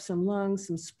 chop up some lung,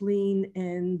 some spleen,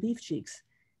 and beef cheeks,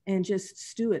 and just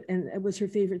stew it. And it was her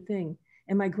favorite thing.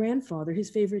 And my grandfather, his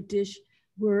favorite dish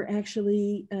were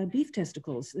actually beef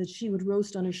testicles that she would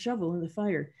roast on a shovel in the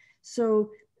fire. So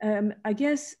I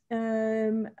guess,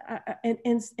 and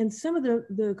some of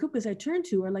the cookbooks I turn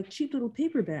to are like cheap little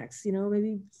paperbacks, you know,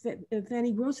 maybe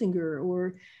Fanny Grossinger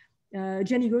or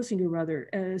Jenny Grossinger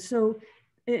rather. So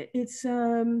it's,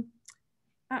 you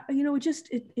know,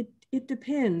 it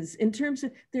depends. In terms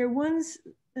of, there are ones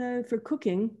for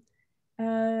cooking.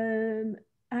 I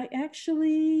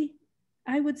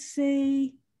would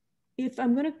say, if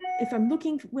I'm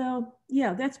looking, well,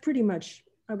 yeah, that's pretty much,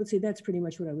 I would say that's pretty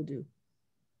much what I would do.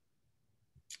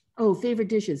 Oh, favorite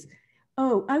dishes.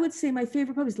 Oh, I would say my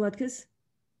favorite probably is latkes.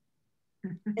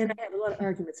 And I have a lot of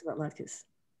arguments about latkes.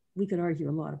 We could argue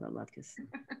a lot about latkes.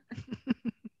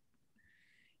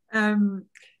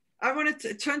 I wanted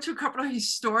to turn to a couple of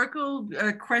historical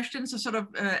questions to sort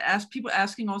of ask people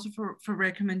asking also for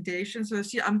recommendations. So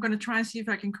I'm going to try and see if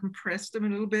I can compress them a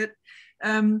little bit.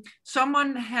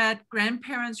 Someone had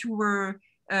grandparents who were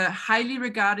highly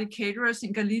regarded caterers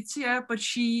in Galicia, but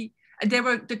they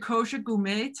were the kosher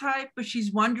gourmet type, but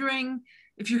she's wondering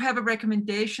if you have a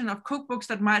recommendation of cookbooks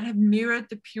that might have mirrored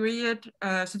the period.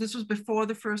 So this was before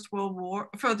the First World War,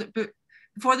 before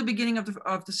the beginning of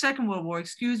the Second World War,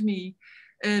 excuse me.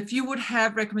 If you would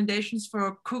have recommendations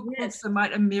for cookbooks Yes. that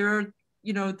might have mirrored,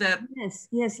 you know, that. Yes.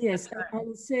 I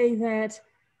would say that,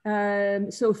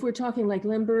 so if we're talking like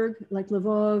Lemberg, like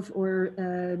Lvov, or,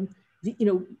 you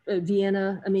know,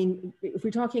 Vienna, I mean, if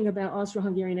we're talking about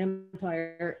Austro-Hungarian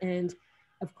Empire, and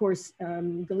of course,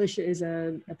 Galicia is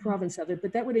a province of it,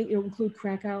 but that would, you know, include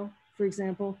Krakow, for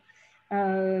example.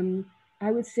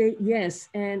 I would say yes,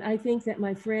 and I think that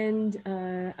my friend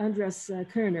Andras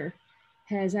Kerner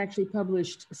has actually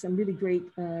published some really great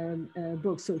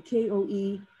books. So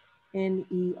Koerner,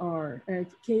 Koerner.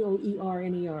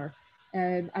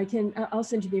 I'll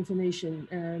send you the information,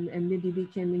 and maybe we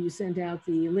can, when you send out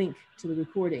the link to the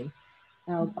recording,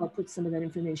 I'll put some of that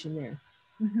information there.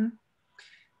 Mm-hmm.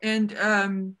 And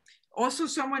also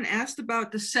someone asked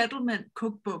about the settlement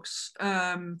cookbooks.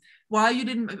 Why you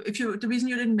didn't, the reason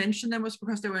you didn't mention them was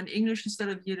because they were in English instead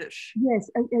of Yiddish. Yes,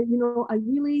 you know, I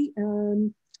really,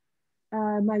 you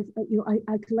know,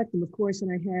 I collect them, of course, and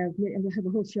I have a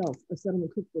whole shelf of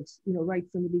settlement cookbooks, you know, right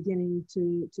from the beginning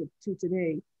to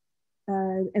today.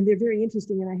 And they're very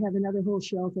interesting. And I have another whole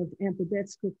shelf of Aunt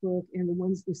Babette's cookbook and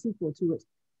the sequel to it.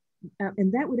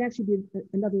 And that would actually be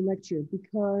another lecture,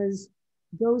 because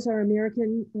those are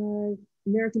American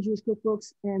Jewish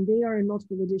cookbooks, and they are in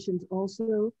multiple editions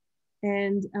also.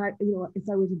 And you know, if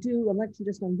I were to do a lecture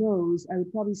just on those, I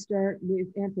would probably start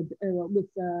with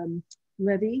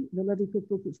Levy, the Levy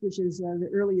cookbook, which is the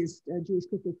earliest Jewish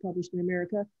cookbook published in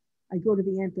America. I go to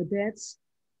the Aunt Babette's,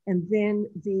 and then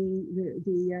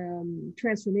the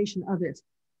transformation of it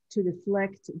to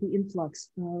reflect the influx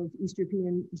of East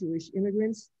European Jewish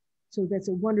immigrants. So that's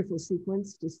a wonderful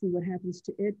sequence to see what happens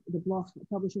to it, the Bloch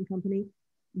Publishing Company.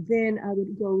 Then I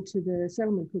would go to the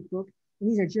settlement cookbook, and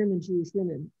these are German Jewish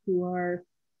women who are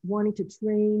wanting to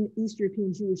train East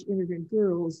European Jewish immigrant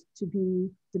girls to be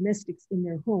domestics in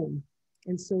their home.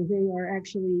 And so they are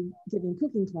actually giving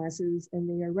cooking classes, and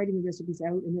they are writing the recipes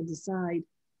out and then decide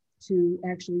to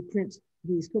actually print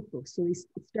these cookbooks. So it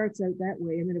starts out that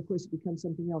way, and then of course it becomes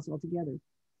something else altogether.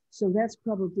 So that's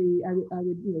probably, I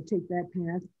would you know, take that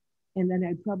path, and then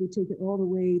I'd probably take it all the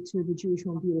way to the Jewish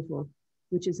Home Beautiful,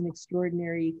 which is an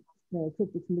extraordinary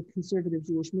cookbook from the conservative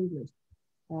Jewish movement.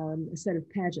 A set of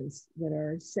pageants that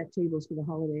are set tables for the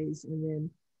holidays, and then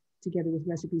together with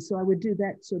recipes. So I would do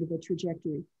that sort of a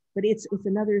trajectory. But it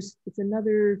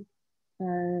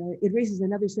raises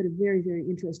another set of very, very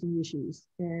interesting issues.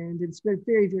 And it's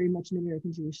very, very much an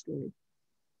American Jewish story.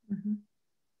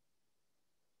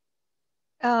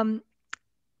 Mm-hmm.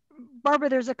 Barbara,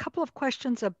 there's a couple of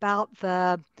questions about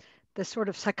the sort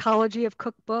of psychology of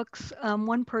cookbooks.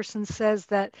 One person says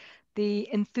that the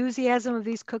enthusiasm of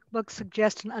these cookbooks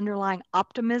suggests an underlying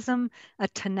optimism, a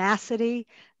tenacity,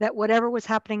 that whatever was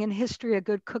happening in history, a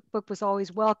good cookbook was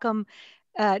always welcome.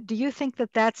 Do you think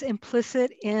that that's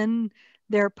implicit in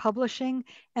their publishing?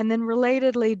 And then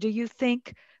relatedly, do you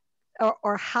think,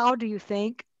 or how do you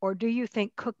think, or do you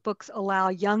think cookbooks allow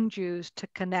young Jews to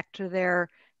connect to their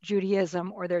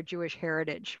Judaism or their Jewish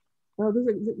heritage? Well,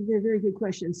 they're very good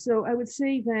questions. So I would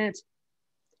say that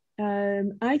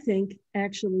I think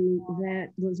actually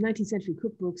that those 19th century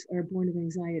cookbooks are born of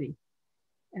anxiety.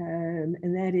 And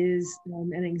that is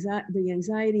the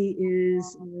anxiety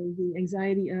is the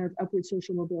anxiety of upward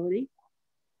social mobility,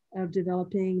 of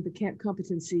developing the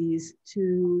competencies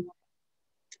to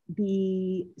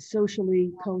be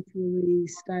socially, culturally,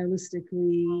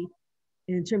 stylistically,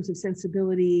 in terms of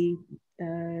sensibility,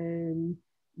 to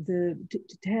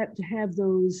have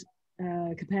those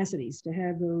capacities, to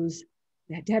have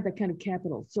that kind of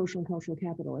capital, social and cultural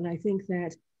capital. And I think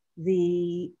that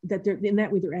they're in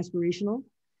that way they're aspirational.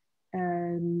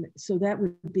 So that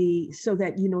would be so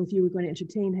that, you know, if you were going to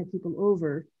entertain, have people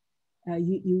over,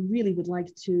 you really would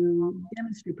like to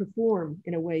demonstrate, perform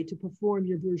in a way, to perform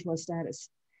your bourgeois status.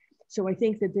 So I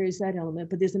think that there's that element,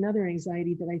 but there's another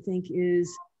anxiety that I think is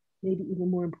maybe even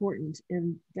more important.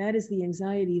 And that is the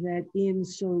anxiety that in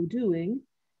so doing,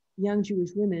 young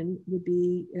Jewish women would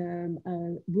be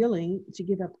willing to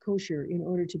give up kosher in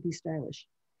order to be stylish.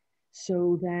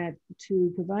 So that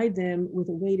to provide them with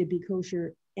a way to be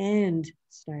kosher and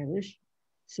stylish,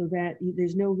 so that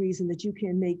there's no reason that you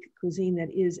can make cuisine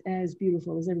that is as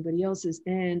beautiful as everybody else's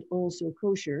and also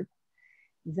kosher,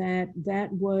 that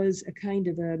was a kind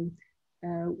of a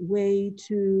way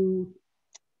to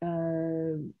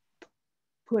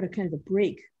put a kind of a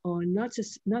break on not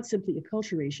simply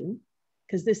acculturation,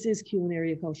 because this is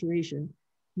culinary acculturation,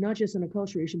 not just on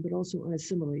acculturation, but also on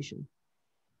assimilation.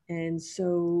 And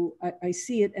so I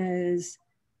see it as,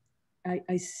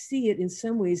 I see it in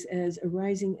some ways as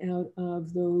arising out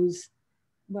of those,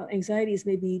 well, anxiety is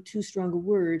maybe too strong a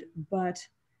word, but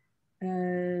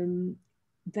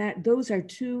that those are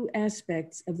two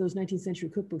aspects of those 19th century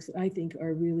cookbooks that I think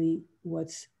are really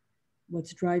what's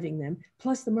driving them.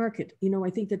 Plus the market. You know,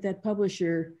 I think that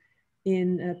publisher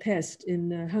in Pest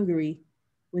in Hungary,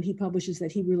 when he publishes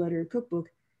that Hebrew letter cookbook,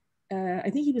 I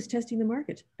think he was testing the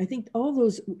market. I think all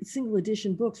those single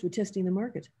edition books were testing the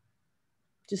market,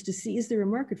 just to see, is there a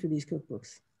market for these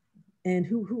cookbooks? And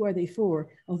who are they for?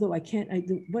 Although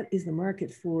what is the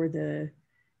market for the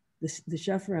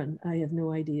Shafran? I have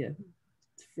no idea.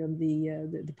 From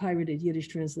the pirated Yiddish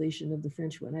translation of the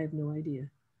French one, I have no idea.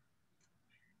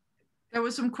 There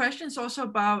were some questions also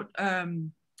about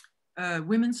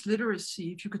women's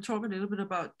literacy. If you could talk a little bit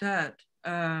about that.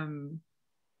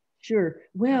 Sure.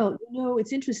 Well, you know,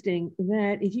 it's interesting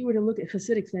that if you were to look at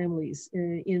Hasidic families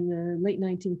in the late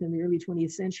 19th and the early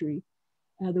 20th century,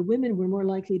 the women were more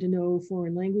likely to know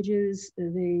foreign languages.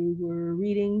 They were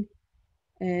reading,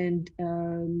 and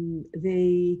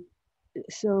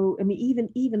so, I mean,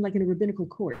 even like in a rabbinical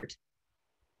court,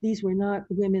 these were not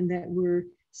women that were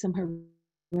somehow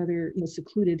rather, you know,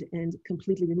 secluded and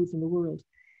completely removed from the world.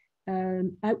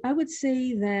 I would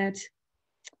say that,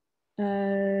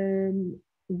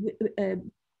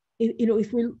 you know,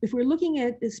 if we're looking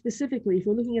at specifically, if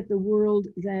we're looking at the world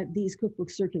that these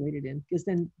cookbooks circulated in, because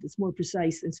then it's more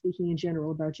precise than speaking in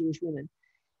general about Jewish women,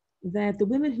 that the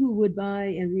women who would buy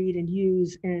and read and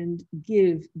use and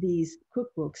give these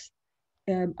cookbooks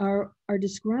are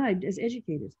described as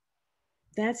educated.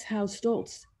 That's how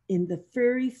Stoltz, in the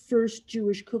very first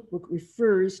Jewish cookbook,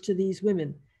 refers to these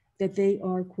women, that they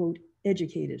are, quote,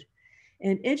 educated.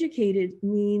 And educated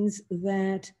means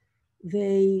that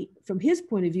they, from his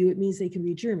point of view, it means they can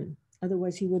read German.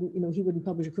 Otherwise, he wouldn't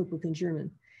publish a cookbook in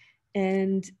German.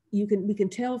 And we can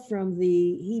tell from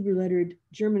the Hebrew lettered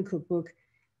German cookbook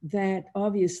that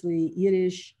obviously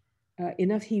Yiddish,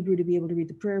 enough Hebrew to be able to read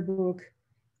the prayer book,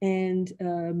 and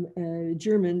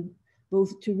German,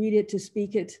 both to read it, to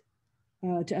speak it,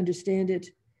 to understand it.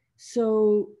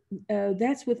 So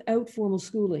that's without formal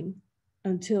schooling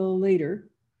until later,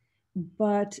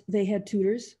 but they had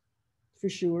tutors for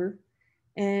sure.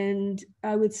 And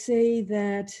I would say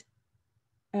that,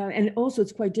 and also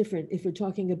it's quite different if we're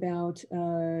talking about,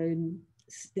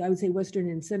 I would say Western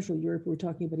and Central Europe, we're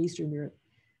talking about Eastern Europe.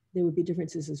 There would be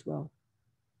differences as well.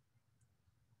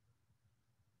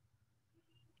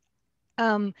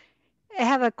 I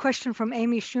have a question from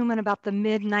Amy Schumann about the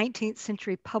mid-19th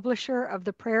century publisher of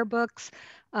the prayer books.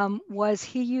 Was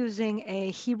he using a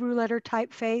Hebrew letter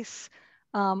typeface,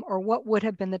 or what would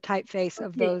have been the typeface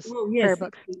of those prayer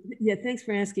books? Yeah, thanks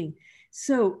for asking.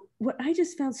 So what I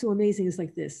just found so amazing is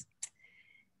like this.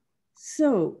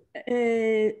 So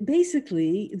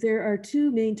basically, there are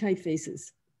two main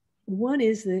typefaces. One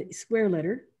is the square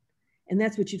letter, and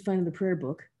that's what you'd find in the prayer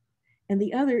book. And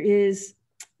the other is,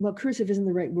 well, cursive isn't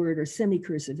the right word, or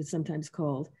semi-cursive it's sometimes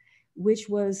called, which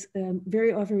was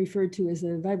very often referred to as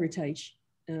a Weiberteich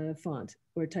font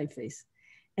or typeface.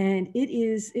 And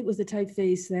it was the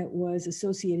typeface that was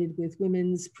associated with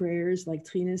women's prayers like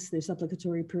Trinas, their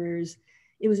supplicatory prayers.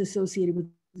 It was associated with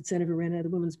the Tzena Verena, the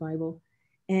Women's Bible.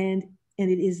 And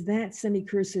it is that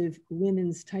semi-cursive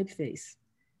women's typeface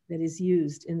that is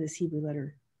used in this Hebrew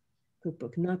letter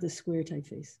cookbook, not the square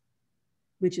typeface,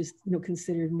 which is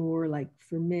considered more like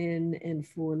for men and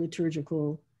for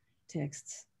liturgical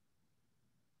texts.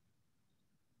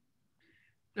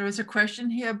 There is a question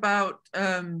here about,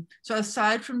 so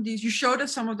aside from these, you showed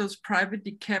us some of those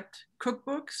privately kept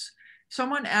cookbooks.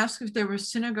 Someone asked if there were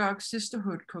synagogue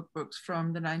sisterhood cookbooks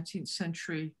from the 19th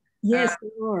century. Yes,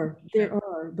 there are. There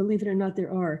are. Believe it or not,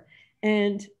 there are.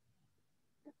 And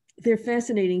they're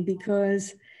fascinating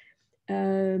because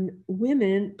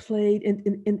women played,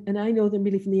 and I know them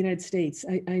really from the United States.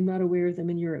 I'm not aware of them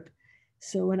in Europe.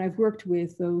 So when I've worked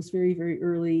with those very, very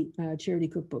early charity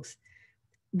cookbooks,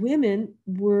 women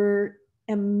were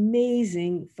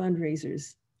amazing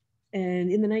fundraisers.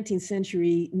 And in the 19th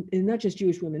century, and not just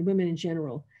Jewish women, women in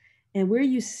general. And where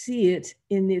you see it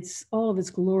in all of its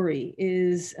glory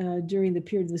is during the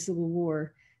period of the Civil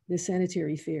War, the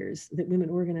sanitary fairs that women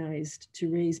organized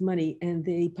to raise money, and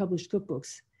they published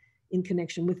cookbooks in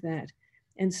connection with that.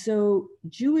 And so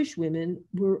Jewish women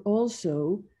were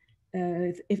also,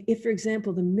 if for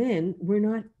example, the men were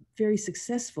not very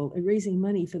successful at raising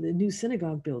money for the new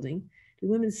synagogue building, the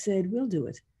women said, we'll do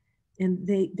it. And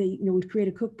they would create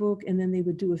a cookbook, and then they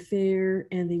would do a fair,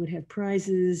 and they would have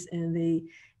prizes, and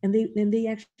they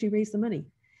actually raised the money.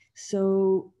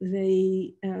 So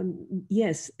they,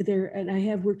 yes, and I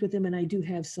have worked with them, and I do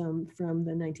have some from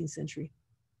the 19th century.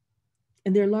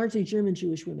 And they're largely German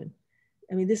Jewish women.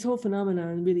 I mean, this whole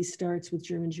phenomenon really starts with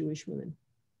German Jewish women.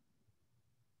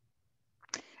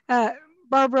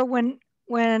 Barbara, when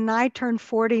I turned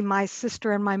 40, my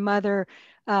sister and my mother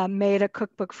made a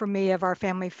cookbook for me of our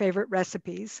family favorite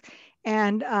recipes.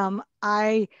 And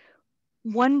I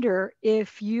wonder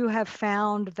if you have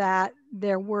found that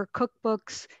there were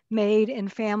cookbooks made in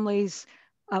families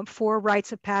for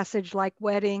rites of passage, like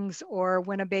weddings or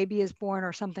when a baby is born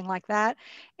or something like that.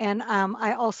 And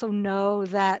I also know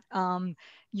that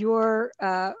your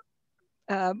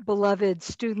beloved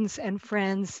students and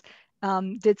friends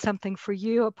did something for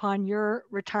you upon your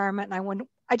retirement. And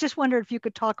I just wondered if you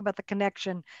could talk about the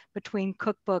connection between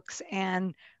cookbooks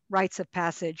and rites of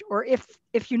passage, or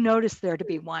if you noticed there to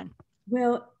be one.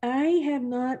 Well, I have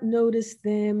not noticed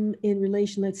them in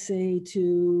relation, let's say,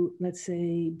 to,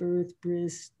 birth,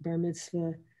 bris, bar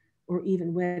mitzvah, or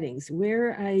even weddings.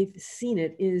 Where I've seen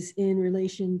it is in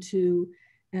relation to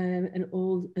an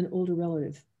older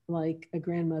relative, like a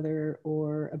grandmother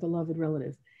or a beloved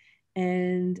relative.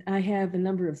 And I have a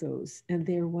number of those, and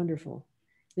they're wonderful.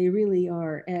 They really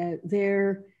are.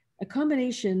 They're a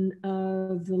combination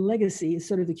of the legacy,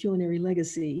 sort of the culinary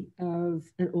legacy of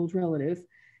an old relative.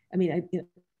 I mean,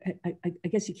 I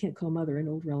guess you can't call mother an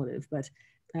old relative, but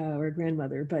or a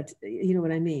grandmother, but you know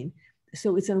what I mean.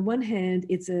 So it's, on one hand,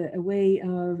 it's a way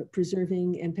of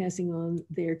preserving and passing on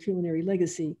their culinary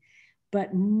legacy, but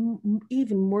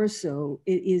even more so,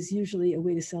 it is usually a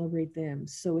way to celebrate them.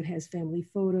 So it has family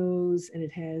photos, and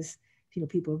it has,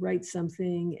 people write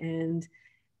something, and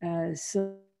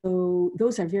so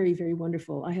those are very, very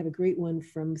wonderful. I have a great one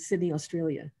from Sydney,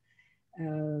 Australia.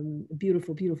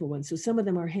 Beautiful, beautiful one. So some of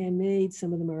them are handmade,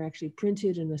 some of them are actually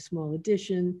printed in a small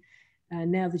edition.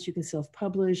 Now that you can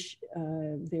self-publish,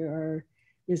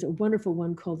 there's a wonderful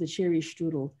one called the Cherry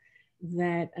Strudel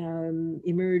that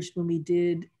emerged when we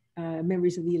did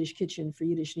Memories of the Yiddish Kitchen for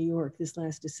Yiddish New York this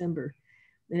last December.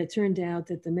 And it turned out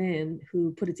that the man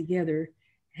who put it together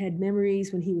had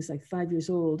memories when he was like 5 years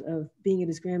old of being at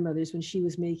his grandmother's when she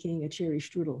was making a cherry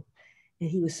strudel. And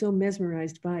he was so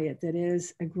mesmerized by it that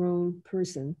as a grown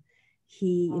person,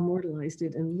 he immortalized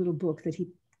it in a little book that he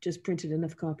just printed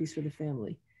enough copies for the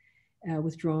family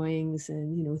with drawings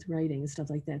and, with writing and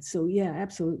stuff like that. So yeah,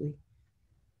 absolutely.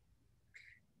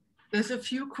 There's a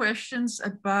few questions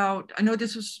about, I know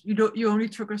this was, you only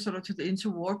took us sort of to the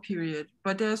interwar period,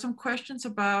 but there are some questions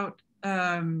about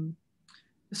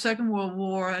the Second World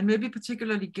War, and maybe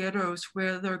particularly ghettos,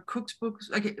 where there are cookbooks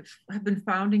have been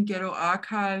found in ghetto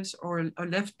archives or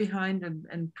left behind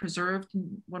and preserved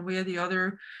in one way or the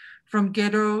other from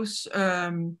ghettos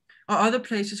or other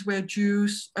places where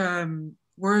Jews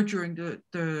were during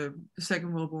the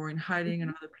Second World War in hiding in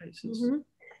other places. Mm-hmm.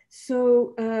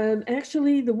 So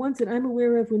actually, the ones that I'm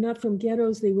aware of were not from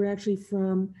ghettos. They were actually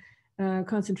from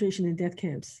concentration and death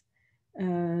camps,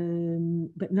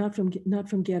 but not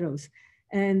from ghettos.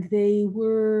 And they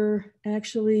were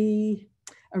actually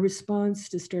a response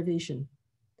to starvation.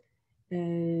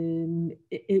 There's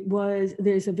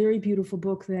a very beautiful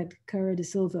book that Cara da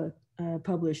Silva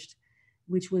published,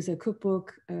 which was a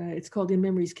cookbook. It's called In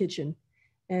Memory's Kitchen.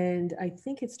 And I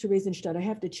think it's Theresienstadt. I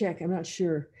have to check, I'm not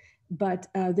sure. But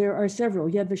there are several.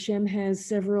 Yad Vashem has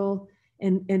several,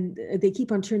 and they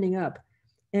keep on turning up.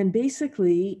 And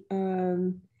basically,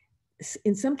 in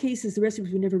some cases, the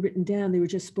recipes were never written down, they were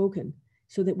just spoken.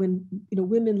 So that when, you know,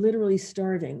 women literally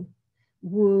starving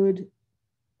would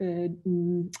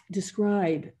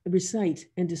recite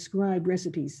and describe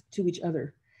recipes to each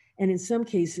other. And in some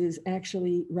cases,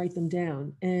 actually write them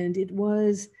down. And it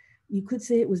was, you could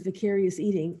say it was vicarious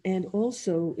eating. And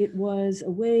also it was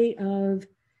a way of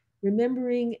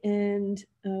remembering and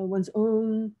one's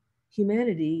own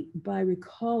humanity by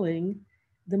recalling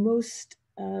the most,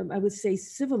 I would say,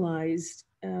 civilized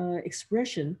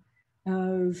expression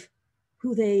of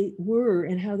who they were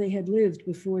and how they had lived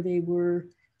before they were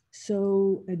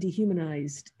so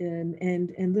dehumanized and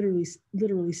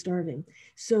literally starving.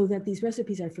 So that these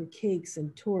recipes are for cakes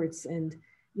and torts and,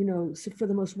 you know, so for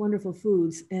the most wonderful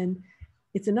foods. And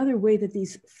it's another way that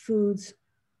these foods,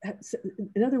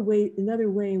 another way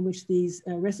in which these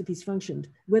recipes functioned,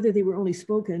 whether they were only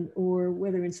spoken or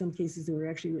whether in some cases they were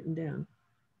actually written down.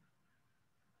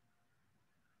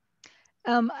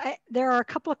 There are a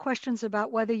couple of questions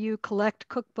about whether you collect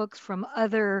cookbooks from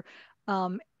other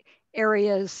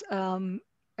areas,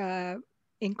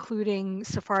 including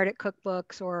Sephardic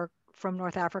cookbooks or from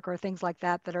North Africa or things like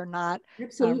that that are not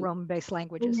Rome-based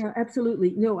languages. Oh, yeah,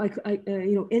 absolutely. No,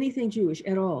 you know, anything Jewish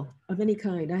at all, of any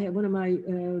kind. I have one of my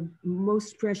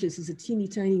most precious is a teeny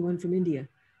tiny one from India,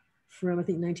 from I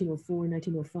think 1904,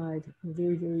 1905, a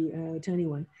very, very tiny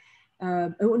one.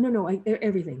 Oh, no,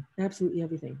 everything, absolutely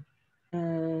everything.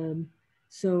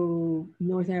 So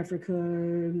North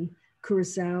Africa,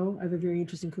 Curacao, I have a very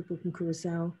interesting cookbook from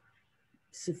Curacao,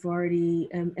 Sephardi,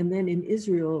 and then in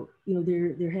Israel, you know,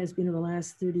 there has been in the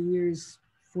last 30 years,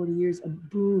 40 years, a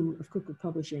boom of cookbook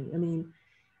publishing. I mean,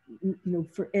 you know,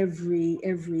 for every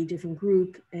different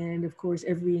group, and of course,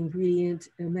 every ingredient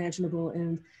imaginable,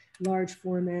 and large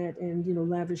format, and, you know,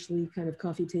 lavishly kind of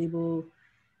coffee table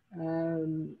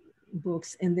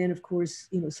books. And then of course,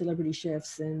 you know, celebrity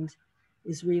chefs, and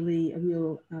is really a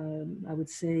real, I would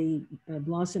say,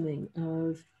 blossoming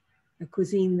of a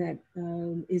cuisine that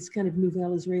is kind of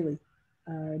nouvelle Israeli,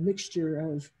 mixture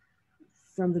of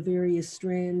from the various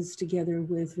strands together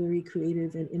with very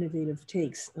creative and innovative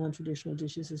takes on traditional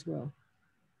dishes as well.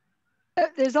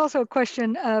 There's also a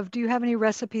question of, do you have any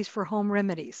recipes for home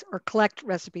remedies or collect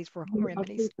recipes for home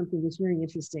remedies? I'll say something that's very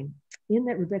interesting. In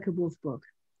that Rebecca Wolf book,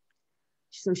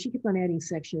 so she kept on adding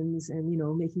sections and, you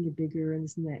know, making it bigger and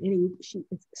this and that. Anyway,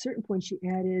 at a certain point, she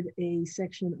added a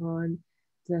section on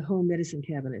the home medicine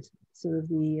cabinet, sort of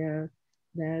the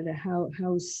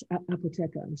house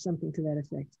apotheca or something to that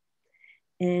effect.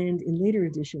 And in later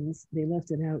editions, they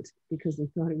left it out because they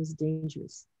thought it was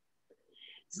dangerous.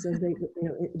 So they, you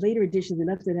know, in later editions, they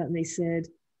left it out and they said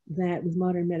that with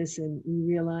modern medicine, we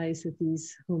realize that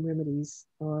these home remedies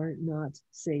are not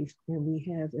safe, and we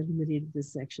have eliminated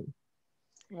this section.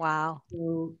 Wow.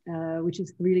 So, which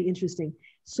is really interesting.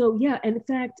 So yeah, and in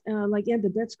fact, like Anne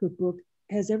Babette's cookbook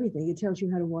has everything. It tells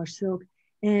you how to wash silk.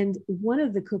 And one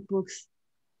of the cookbooks,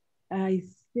 I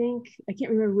think, I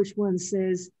can't remember which one,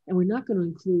 says, and we're not going to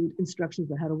include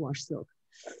instructions on how to wash silk.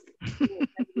 So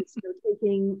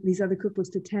taking these other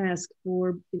cookbooks to task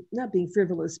for not being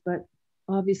frivolous, but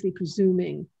obviously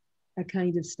presuming a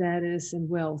kind of status and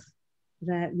wealth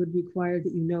that would require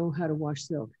that you know how to wash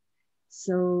silk.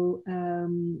 So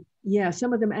yeah,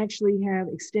 some of them actually have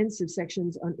extensive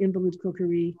sections on invalid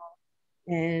cookery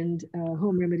and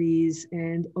home remedies,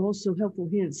 and also helpful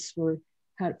hints for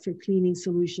cleaning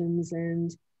solutions.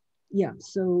 And yeah,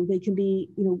 so they can be,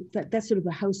 you know, that's sort of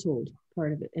the household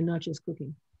part of it and not just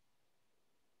cooking.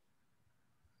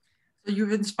 So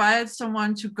you've inspired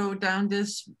someone to go down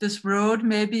this road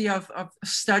maybe of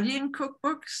studying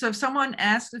cookbooks. So if someone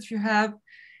asked if you have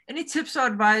any tips or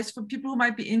advice for people who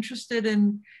might be interested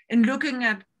in looking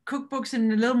at cookbooks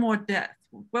in a little more depth,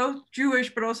 both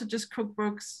Jewish but also just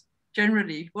cookbooks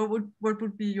generally, what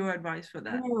would be your advice for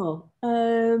that? Well,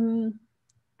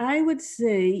 I would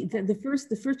say that the first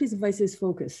piece of advice is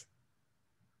focus,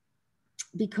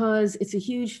 because it's a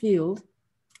huge field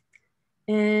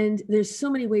and there's so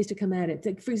many ways to come at it.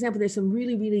 Like, for example, there's some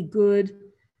really, really good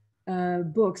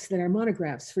books that are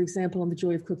monographs, for example, on the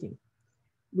joy of cooking,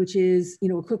 which is, you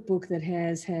know, a cookbook that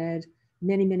has had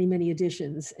many, many, many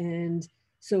editions. And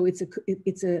so it's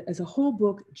a whole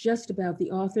book just about the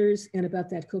authors and about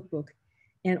that cookbook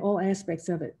and all aspects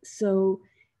of it. So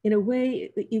in a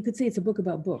way, you could say it's a book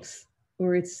about books,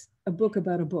 or it's a book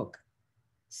about a book,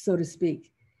 so to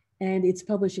speak, and its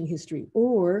publishing history.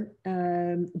 Or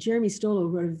Jeremy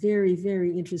Stollo wrote a very,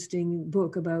 very interesting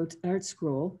book about Art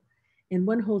Scroll, and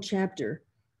one whole chapter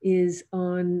is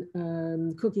on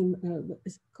cooking.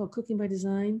 It's called Cooking by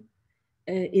Design.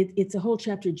 It's a whole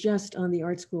chapter just on the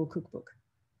Art Scroll cookbook.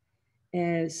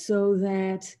 so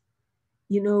that,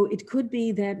 you know, it could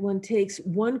be that one takes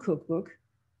one cookbook,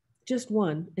 just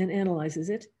one, and analyzes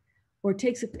it, or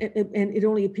takes it, and it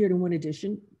only appeared in one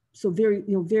edition, so very,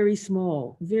 you know, very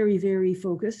small, very, very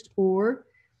focused, or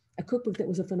a cookbook that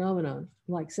was a phenomenon,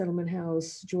 like Settlement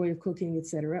House, Joy of Cooking,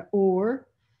 etc., or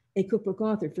a cookbook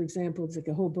author. For example, it's like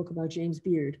a whole book about James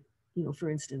Beard, you know, for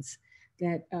instance,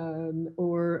 that,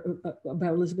 or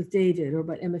about Elizabeth David, or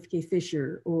about MFK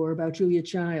Fisher, or about Julia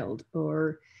Child,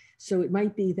 or, so it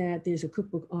might be that there's a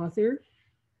cookbook author,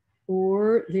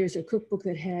 or there's a cookbook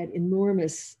that had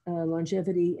enormous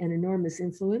longevity and enormous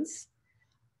influence,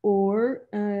 or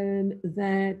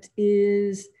that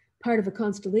is part of a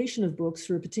constellation of books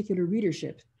for a particular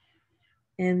readership.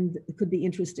 And it could be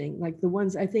interesting, like the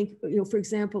ones I think, you know, for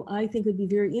example, I think it would be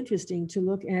very interesting to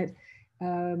look at,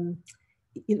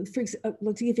 you know,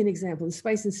 to give you an example, the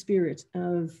Spice and Spirit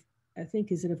of, I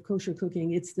think, is it of kosher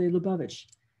cooking? It's the Lubavitch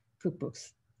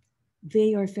cookbooks.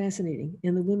 They are fascinating,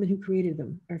 and the women who created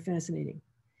them are fascinating.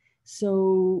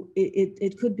 So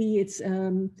it could be it's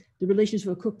the relationship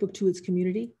of a cookbook to its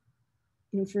community.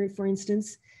 You know, for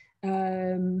instance,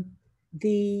 there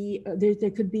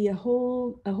could be a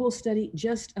whole study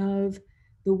just of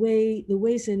the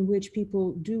ways in which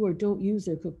people do or don't use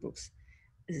their cookbooks.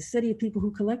 A study of people who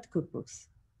collect cookbooks.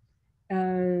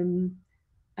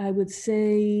 I would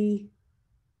say,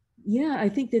 yeah, I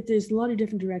think that there's a lot of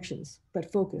different directions,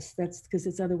 but focus. That's because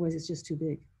it's otherwise it's just too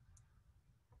big.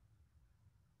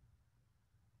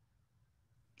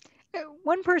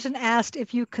 One person asked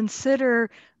if you consider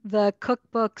the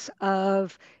cookbooks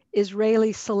of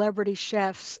Israeli celebrity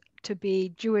chefs to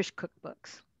be Jewish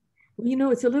cookbooks. Well, you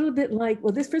know, it's a little bit like,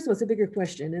 well, this, first of all, it's a bigger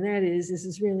question, and that is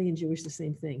Israeli and Jewish the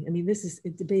same thing? I mean, this is a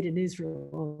debate in Israel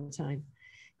all the time.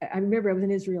 I remember I was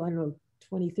in Israel, I don't know,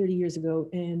 20, 30 years ago,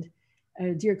 and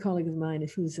a dear colleague of mine,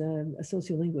 who's a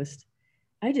sociolinguist,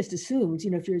 I just assumed, you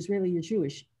know, if you're Israeli, you're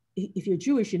Jewish. If you're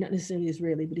Jewish, you're not necessarily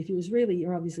Israeli, but if you're Israeli,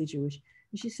 you're obviously Jewish.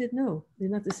 And she said, no, they're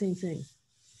not the same thing.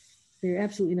 They're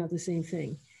absolutely not the same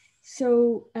thing.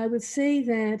 So I would say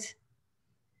that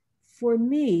for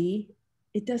me,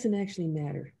 it doesn't actually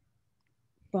matter,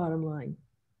 bottom line.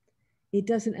 It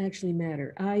doesn't actually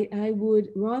matter. I would,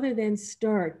 rather than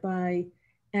start by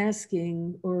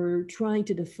asking or trying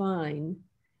to define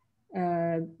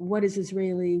what is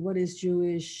Israeli, what is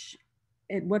Jewish,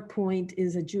 at what point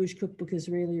is a Jewish cookbook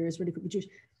Israeli or Israeli cookbook Jewish,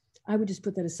 I would just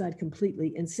put that aside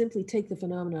completely and simply take the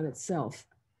phenomenon itself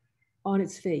on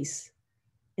its face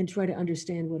and try to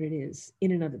understand what it is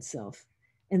in and of itself.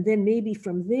 And then maybe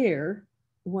from there,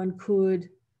 one could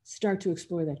start to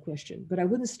explore that question. But I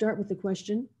wouldn't start with the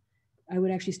question. I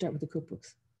would actually start with the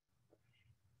cookbooks.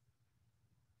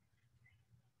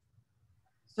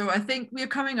 So I think we're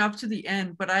coming up to the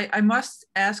end, but I must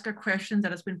ask a question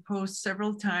that has been posed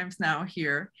several times now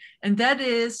here, and that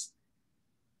is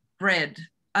bread.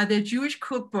 Are there Jewish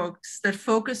cookbooks that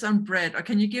focus on bread, or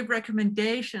can you give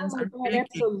recommendations on baking?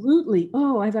 Absolutely.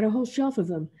 Oh, I've got a whole shelf of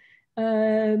them.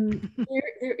 And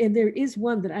there is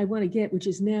one that I want to get, which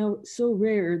is now so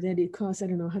rare that it costs, I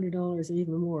don't know, $100 or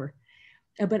even more.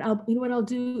 But you know what I'll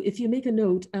do? If you make a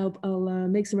note, I'll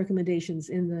make some recommendations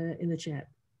in the chat.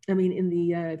 I mean, in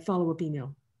the follow-up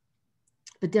email.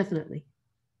 But definitely.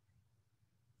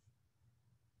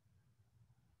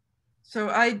 So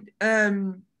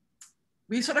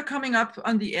we're sort of coming up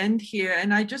on the end here,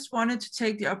 and I just wanted to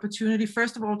take the opportunity,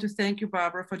 first of all, to thank you,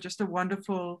 Barbara, for just a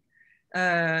wonderful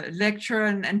lecture,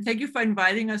 and thank you for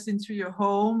inviting us into your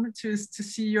home to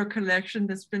see your collection.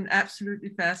 That's been absolutely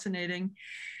fascinating.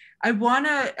 I want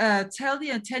to tell the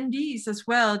attendees as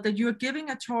well that you're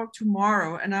giving a talk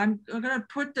tomorrow, and I'm going to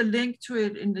put the link to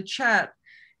it in the chat,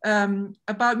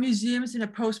 about museums in a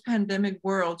post-pandemic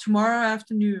world tomorrow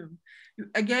afternoon.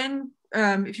 Again,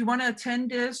 if you want to attend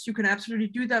this, you can absolutely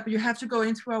do that, but you have to go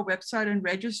into our website and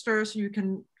register so you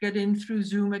can get in through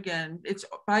Zoom again. It's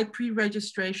by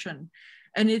pre-registration,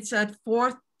 and it's at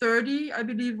 4:30, I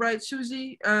believe, right,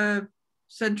 Susie?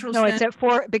 Central. No, it's at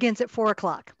 4. It begins at 4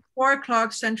 o'clock. 4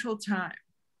 o'clock Central Time.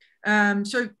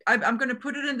 So I'm going to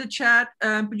put it in the chat,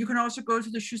 but you can also go to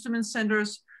the Schusterman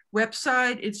Center's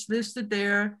website. It's listed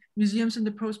there, Museums in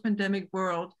the Post-Pandemic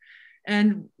World.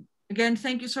 And again,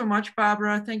 thank you so much,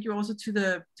 Barbara. Thank you also to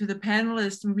the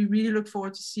panelists, and we really look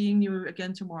forward to seeing you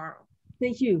again tomorrow.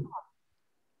 Thank you.